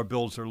 and our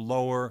bills are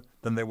lower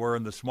than they were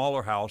in the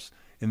smaller house.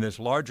 In this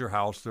larger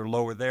house, they're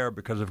lower there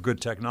because of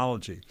good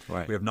technology.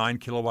 Right. We have 9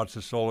 kilowatts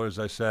of solar, as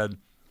I said.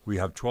 We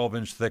have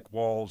 12-inch thick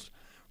walls.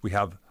 We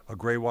have a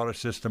gray water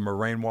system, a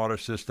rainwater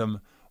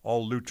system,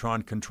 all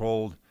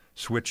Lutron-controlled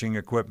switching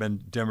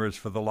equipment, dimmers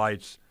for the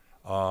lights.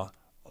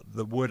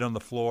 The wood on the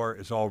floor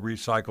is all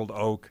recycled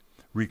oak,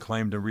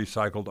 reclaimed and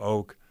recycled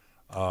oak.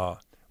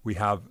 We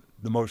have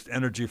the most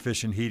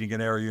energy-efficient heating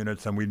and air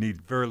units, and we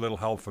need very little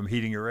help from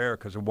heating your air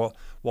because the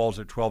walls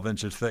are 12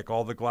 inches thick.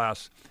 All the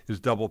glass is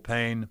double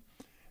pane.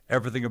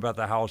 Everything about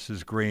the house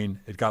is green.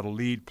 It got a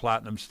LEED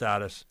Platinum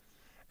status,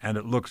 and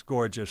it looks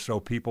gorgeous, so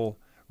people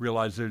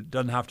realize it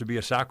doesn't have to be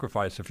a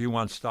sacrifice. If you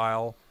want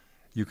style,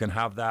 you can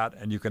have that,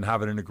 and you can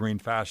have it in a green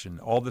fashion.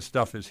 All the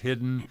stuff is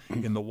hidden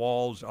in the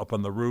walls, up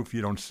on the roof.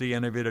 You don't see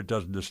any of it. It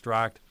doesn't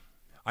distract.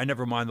 I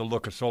never mind the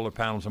look of solar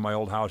panels in my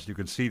old house. You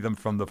could see them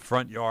from the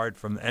front yard,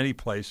 from any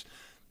place.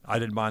 I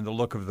didn't mind the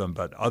look of them,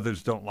 but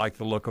others don't like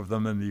the look of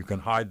them, and you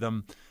can hide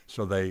them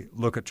so they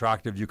look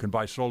attractive. You can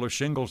buy solar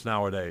shingles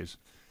nowadays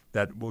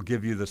that will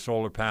give you the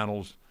solar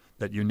panels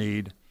that you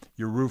need.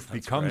 Your roof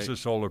becomes a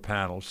solar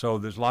panel. So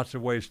there's lots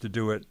of ways to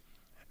do it.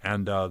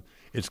 And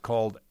it's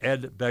called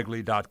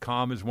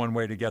edbegley.com is one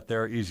way to get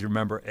there. Easy to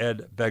remember,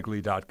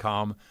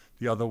 edbegley.com.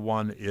 The other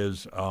one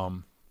is,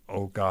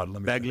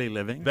 Begley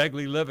Living.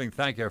 Begley Living,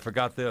 thank you. I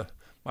forgot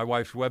my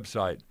wife's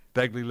website.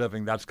 Begley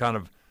Living, that's kind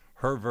of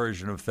her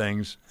version of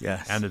things.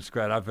 Yes. And it's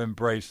great. I've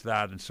embraced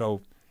that. And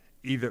so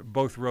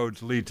both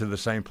roads lead to the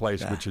same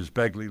place, which is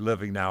Begley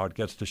Living now. It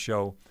gets to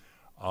show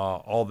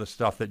all the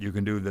stuff that you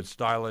can do that's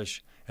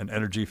stylish and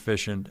energy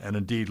efficient and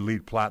indeed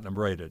LEED Platinum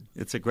rated.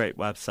 It's a great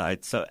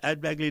website. So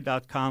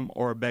edbegley.com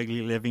or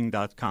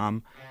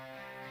begleyliving.com.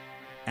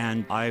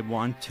 And I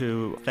want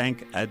to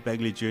thank Ed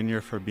Begley Jr.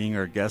 for being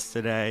our guest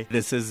today.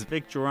 This is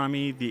Vic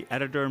Gerami, the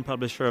editor and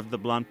publisher of The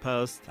Blunt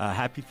Post.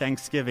 Happy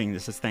Thanksgiving.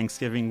 This is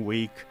Thanksgiving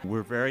week.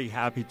 We're very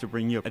happy to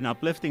bring you an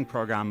uplifting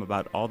program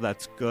about all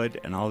that's good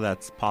and all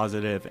that's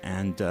positive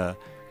and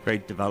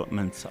great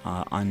developments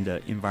on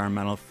the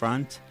environmental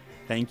front.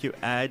 Thank you,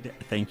 Ed.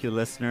 Thank you,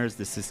 listeners.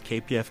 This is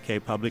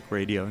KPFK Public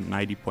Radio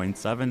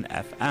 90.7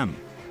 FM.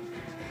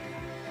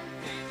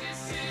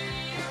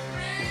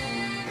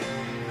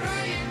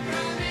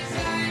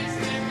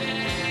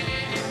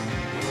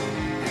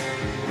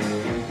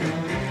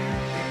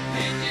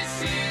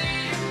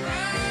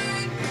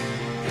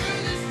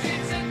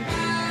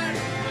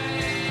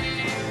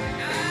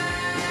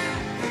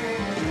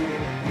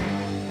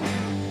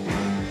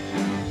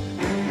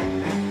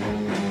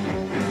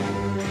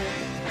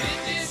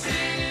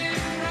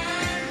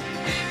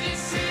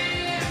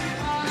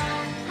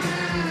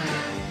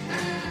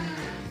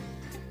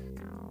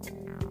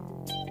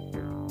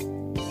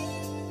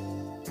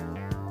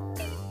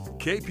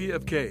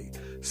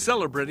 KPFK,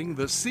 celebrating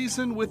the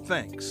season with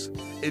thanks.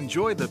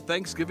 Enjoy the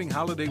Thanksgiving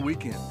holiday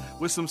weekend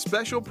with some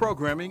special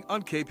programming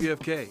on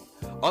KPFK.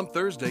 On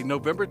Thursday,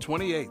 November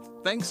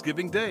 28th,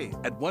 Thanksgiving Day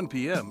at 1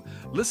 p.m.,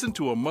 listen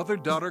to a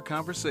mother-daughter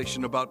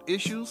conversation about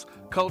issues,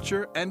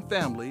 culture, and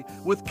family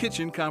with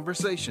Kitchen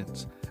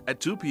Conversations. At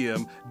 2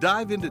 p.m.,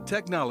 dive into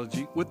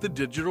technology with the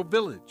Digital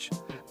Village.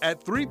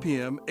 At 3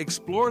 p.m.,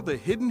 explore the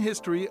hidden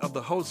history of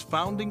the host's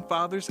founding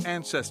father's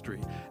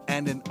ancestry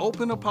and an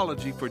open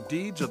apology for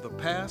deeds of the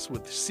past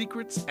with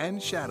secrets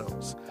and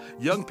shadows.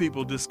 Young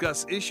people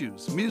discuss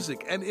issues,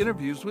 music, and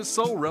interviews with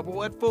Soul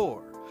Rebel at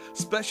 4.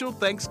 Special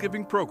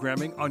Thanksgiving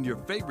programming on your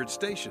favorite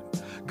station.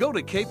 Go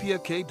to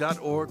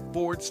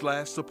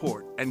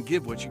kpfk.org/support and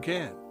give what you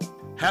can.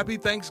 Happy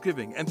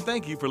Thanksgiving, and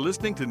thank you for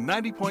listening to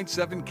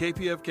 90.7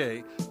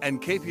 KPFK and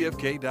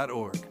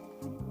kpfk.org.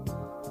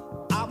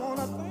 I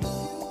wanna thank you.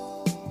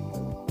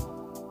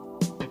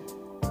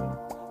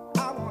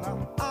 I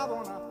wanna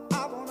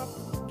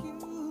thank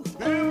you.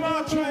 Hear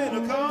my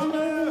train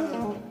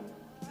a-coming.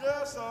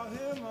 Yes, I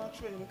hear my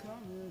train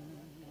a-coming.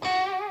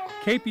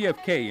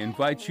 KPFK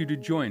invites you to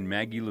join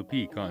Maggie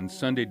Lepeak on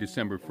Sunday,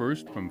 December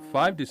 1st from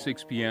 5 to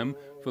 6 p.m.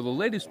 for the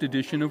latest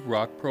edition of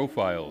Rock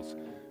Profiles.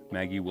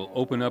 Maggie will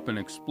open up and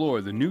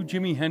explore the new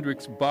Jimi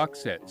Hendrix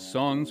box set,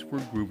 Songs for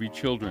Groovy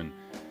Children.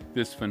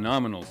 This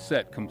phenomenal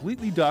set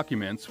completely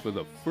documents for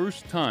the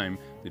first time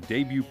the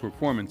debut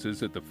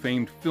performances at the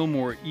famed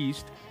Fillmore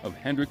East of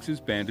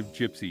Hendrix's Band of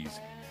Gypsies.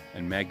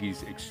 And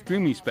Maggie's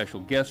extremely special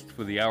guest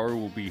for the hour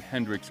will be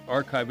Hendrix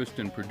archivist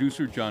and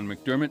producer John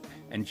McDermott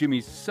and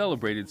Jimmy's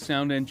celebrated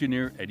sound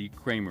engineer Eddie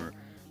Kramer.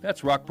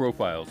 That's Rock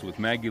Profiles with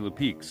Maggie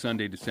Lepeak,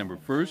 Sunday, December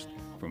 1st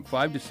from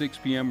 5 to 6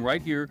 p.m.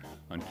 right here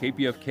on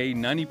KPFK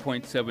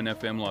 90.7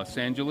 FM Los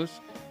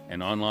Angeles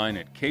and online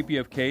at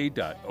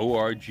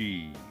kpfk.org.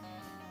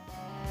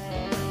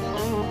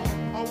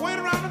 I wait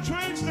around the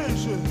train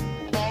station,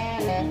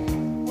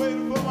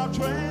 waiting for my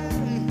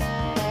train.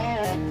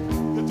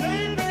 The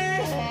day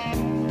take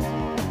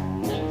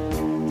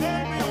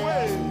me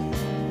away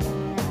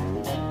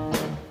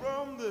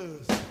from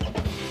this.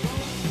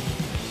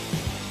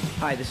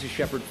 Hi, this is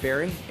Shepard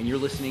Ferry, and you're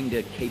listening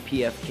to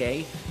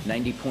KPFK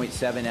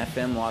 90.7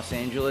 FM Los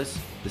Angeles.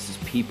 This is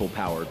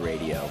People-Powered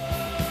Radio.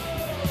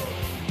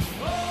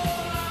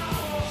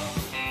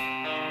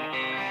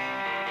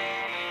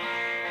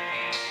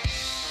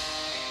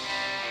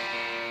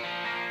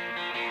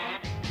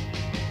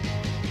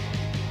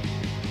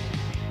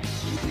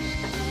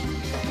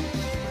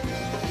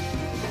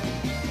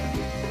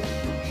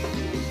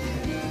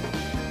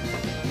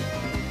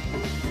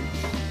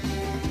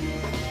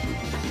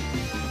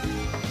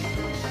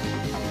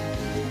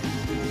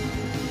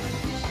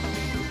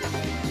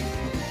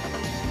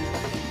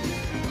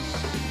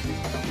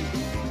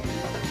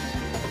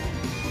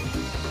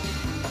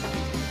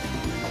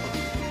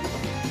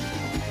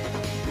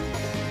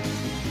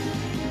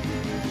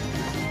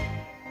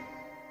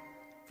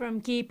 From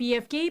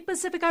KPFK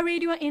Pacifica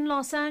Radio in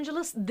Los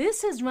Angeles,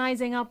 this is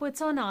Rising Up with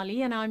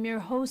Sonali, and I'm your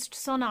host,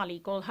 Sonali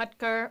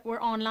Kolhatkar.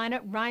 We're online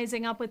at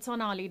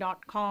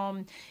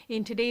risingupwithsonali.com.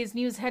 In today's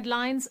news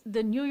headlines,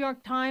 the New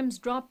York Times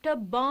dropped a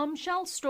bombshell story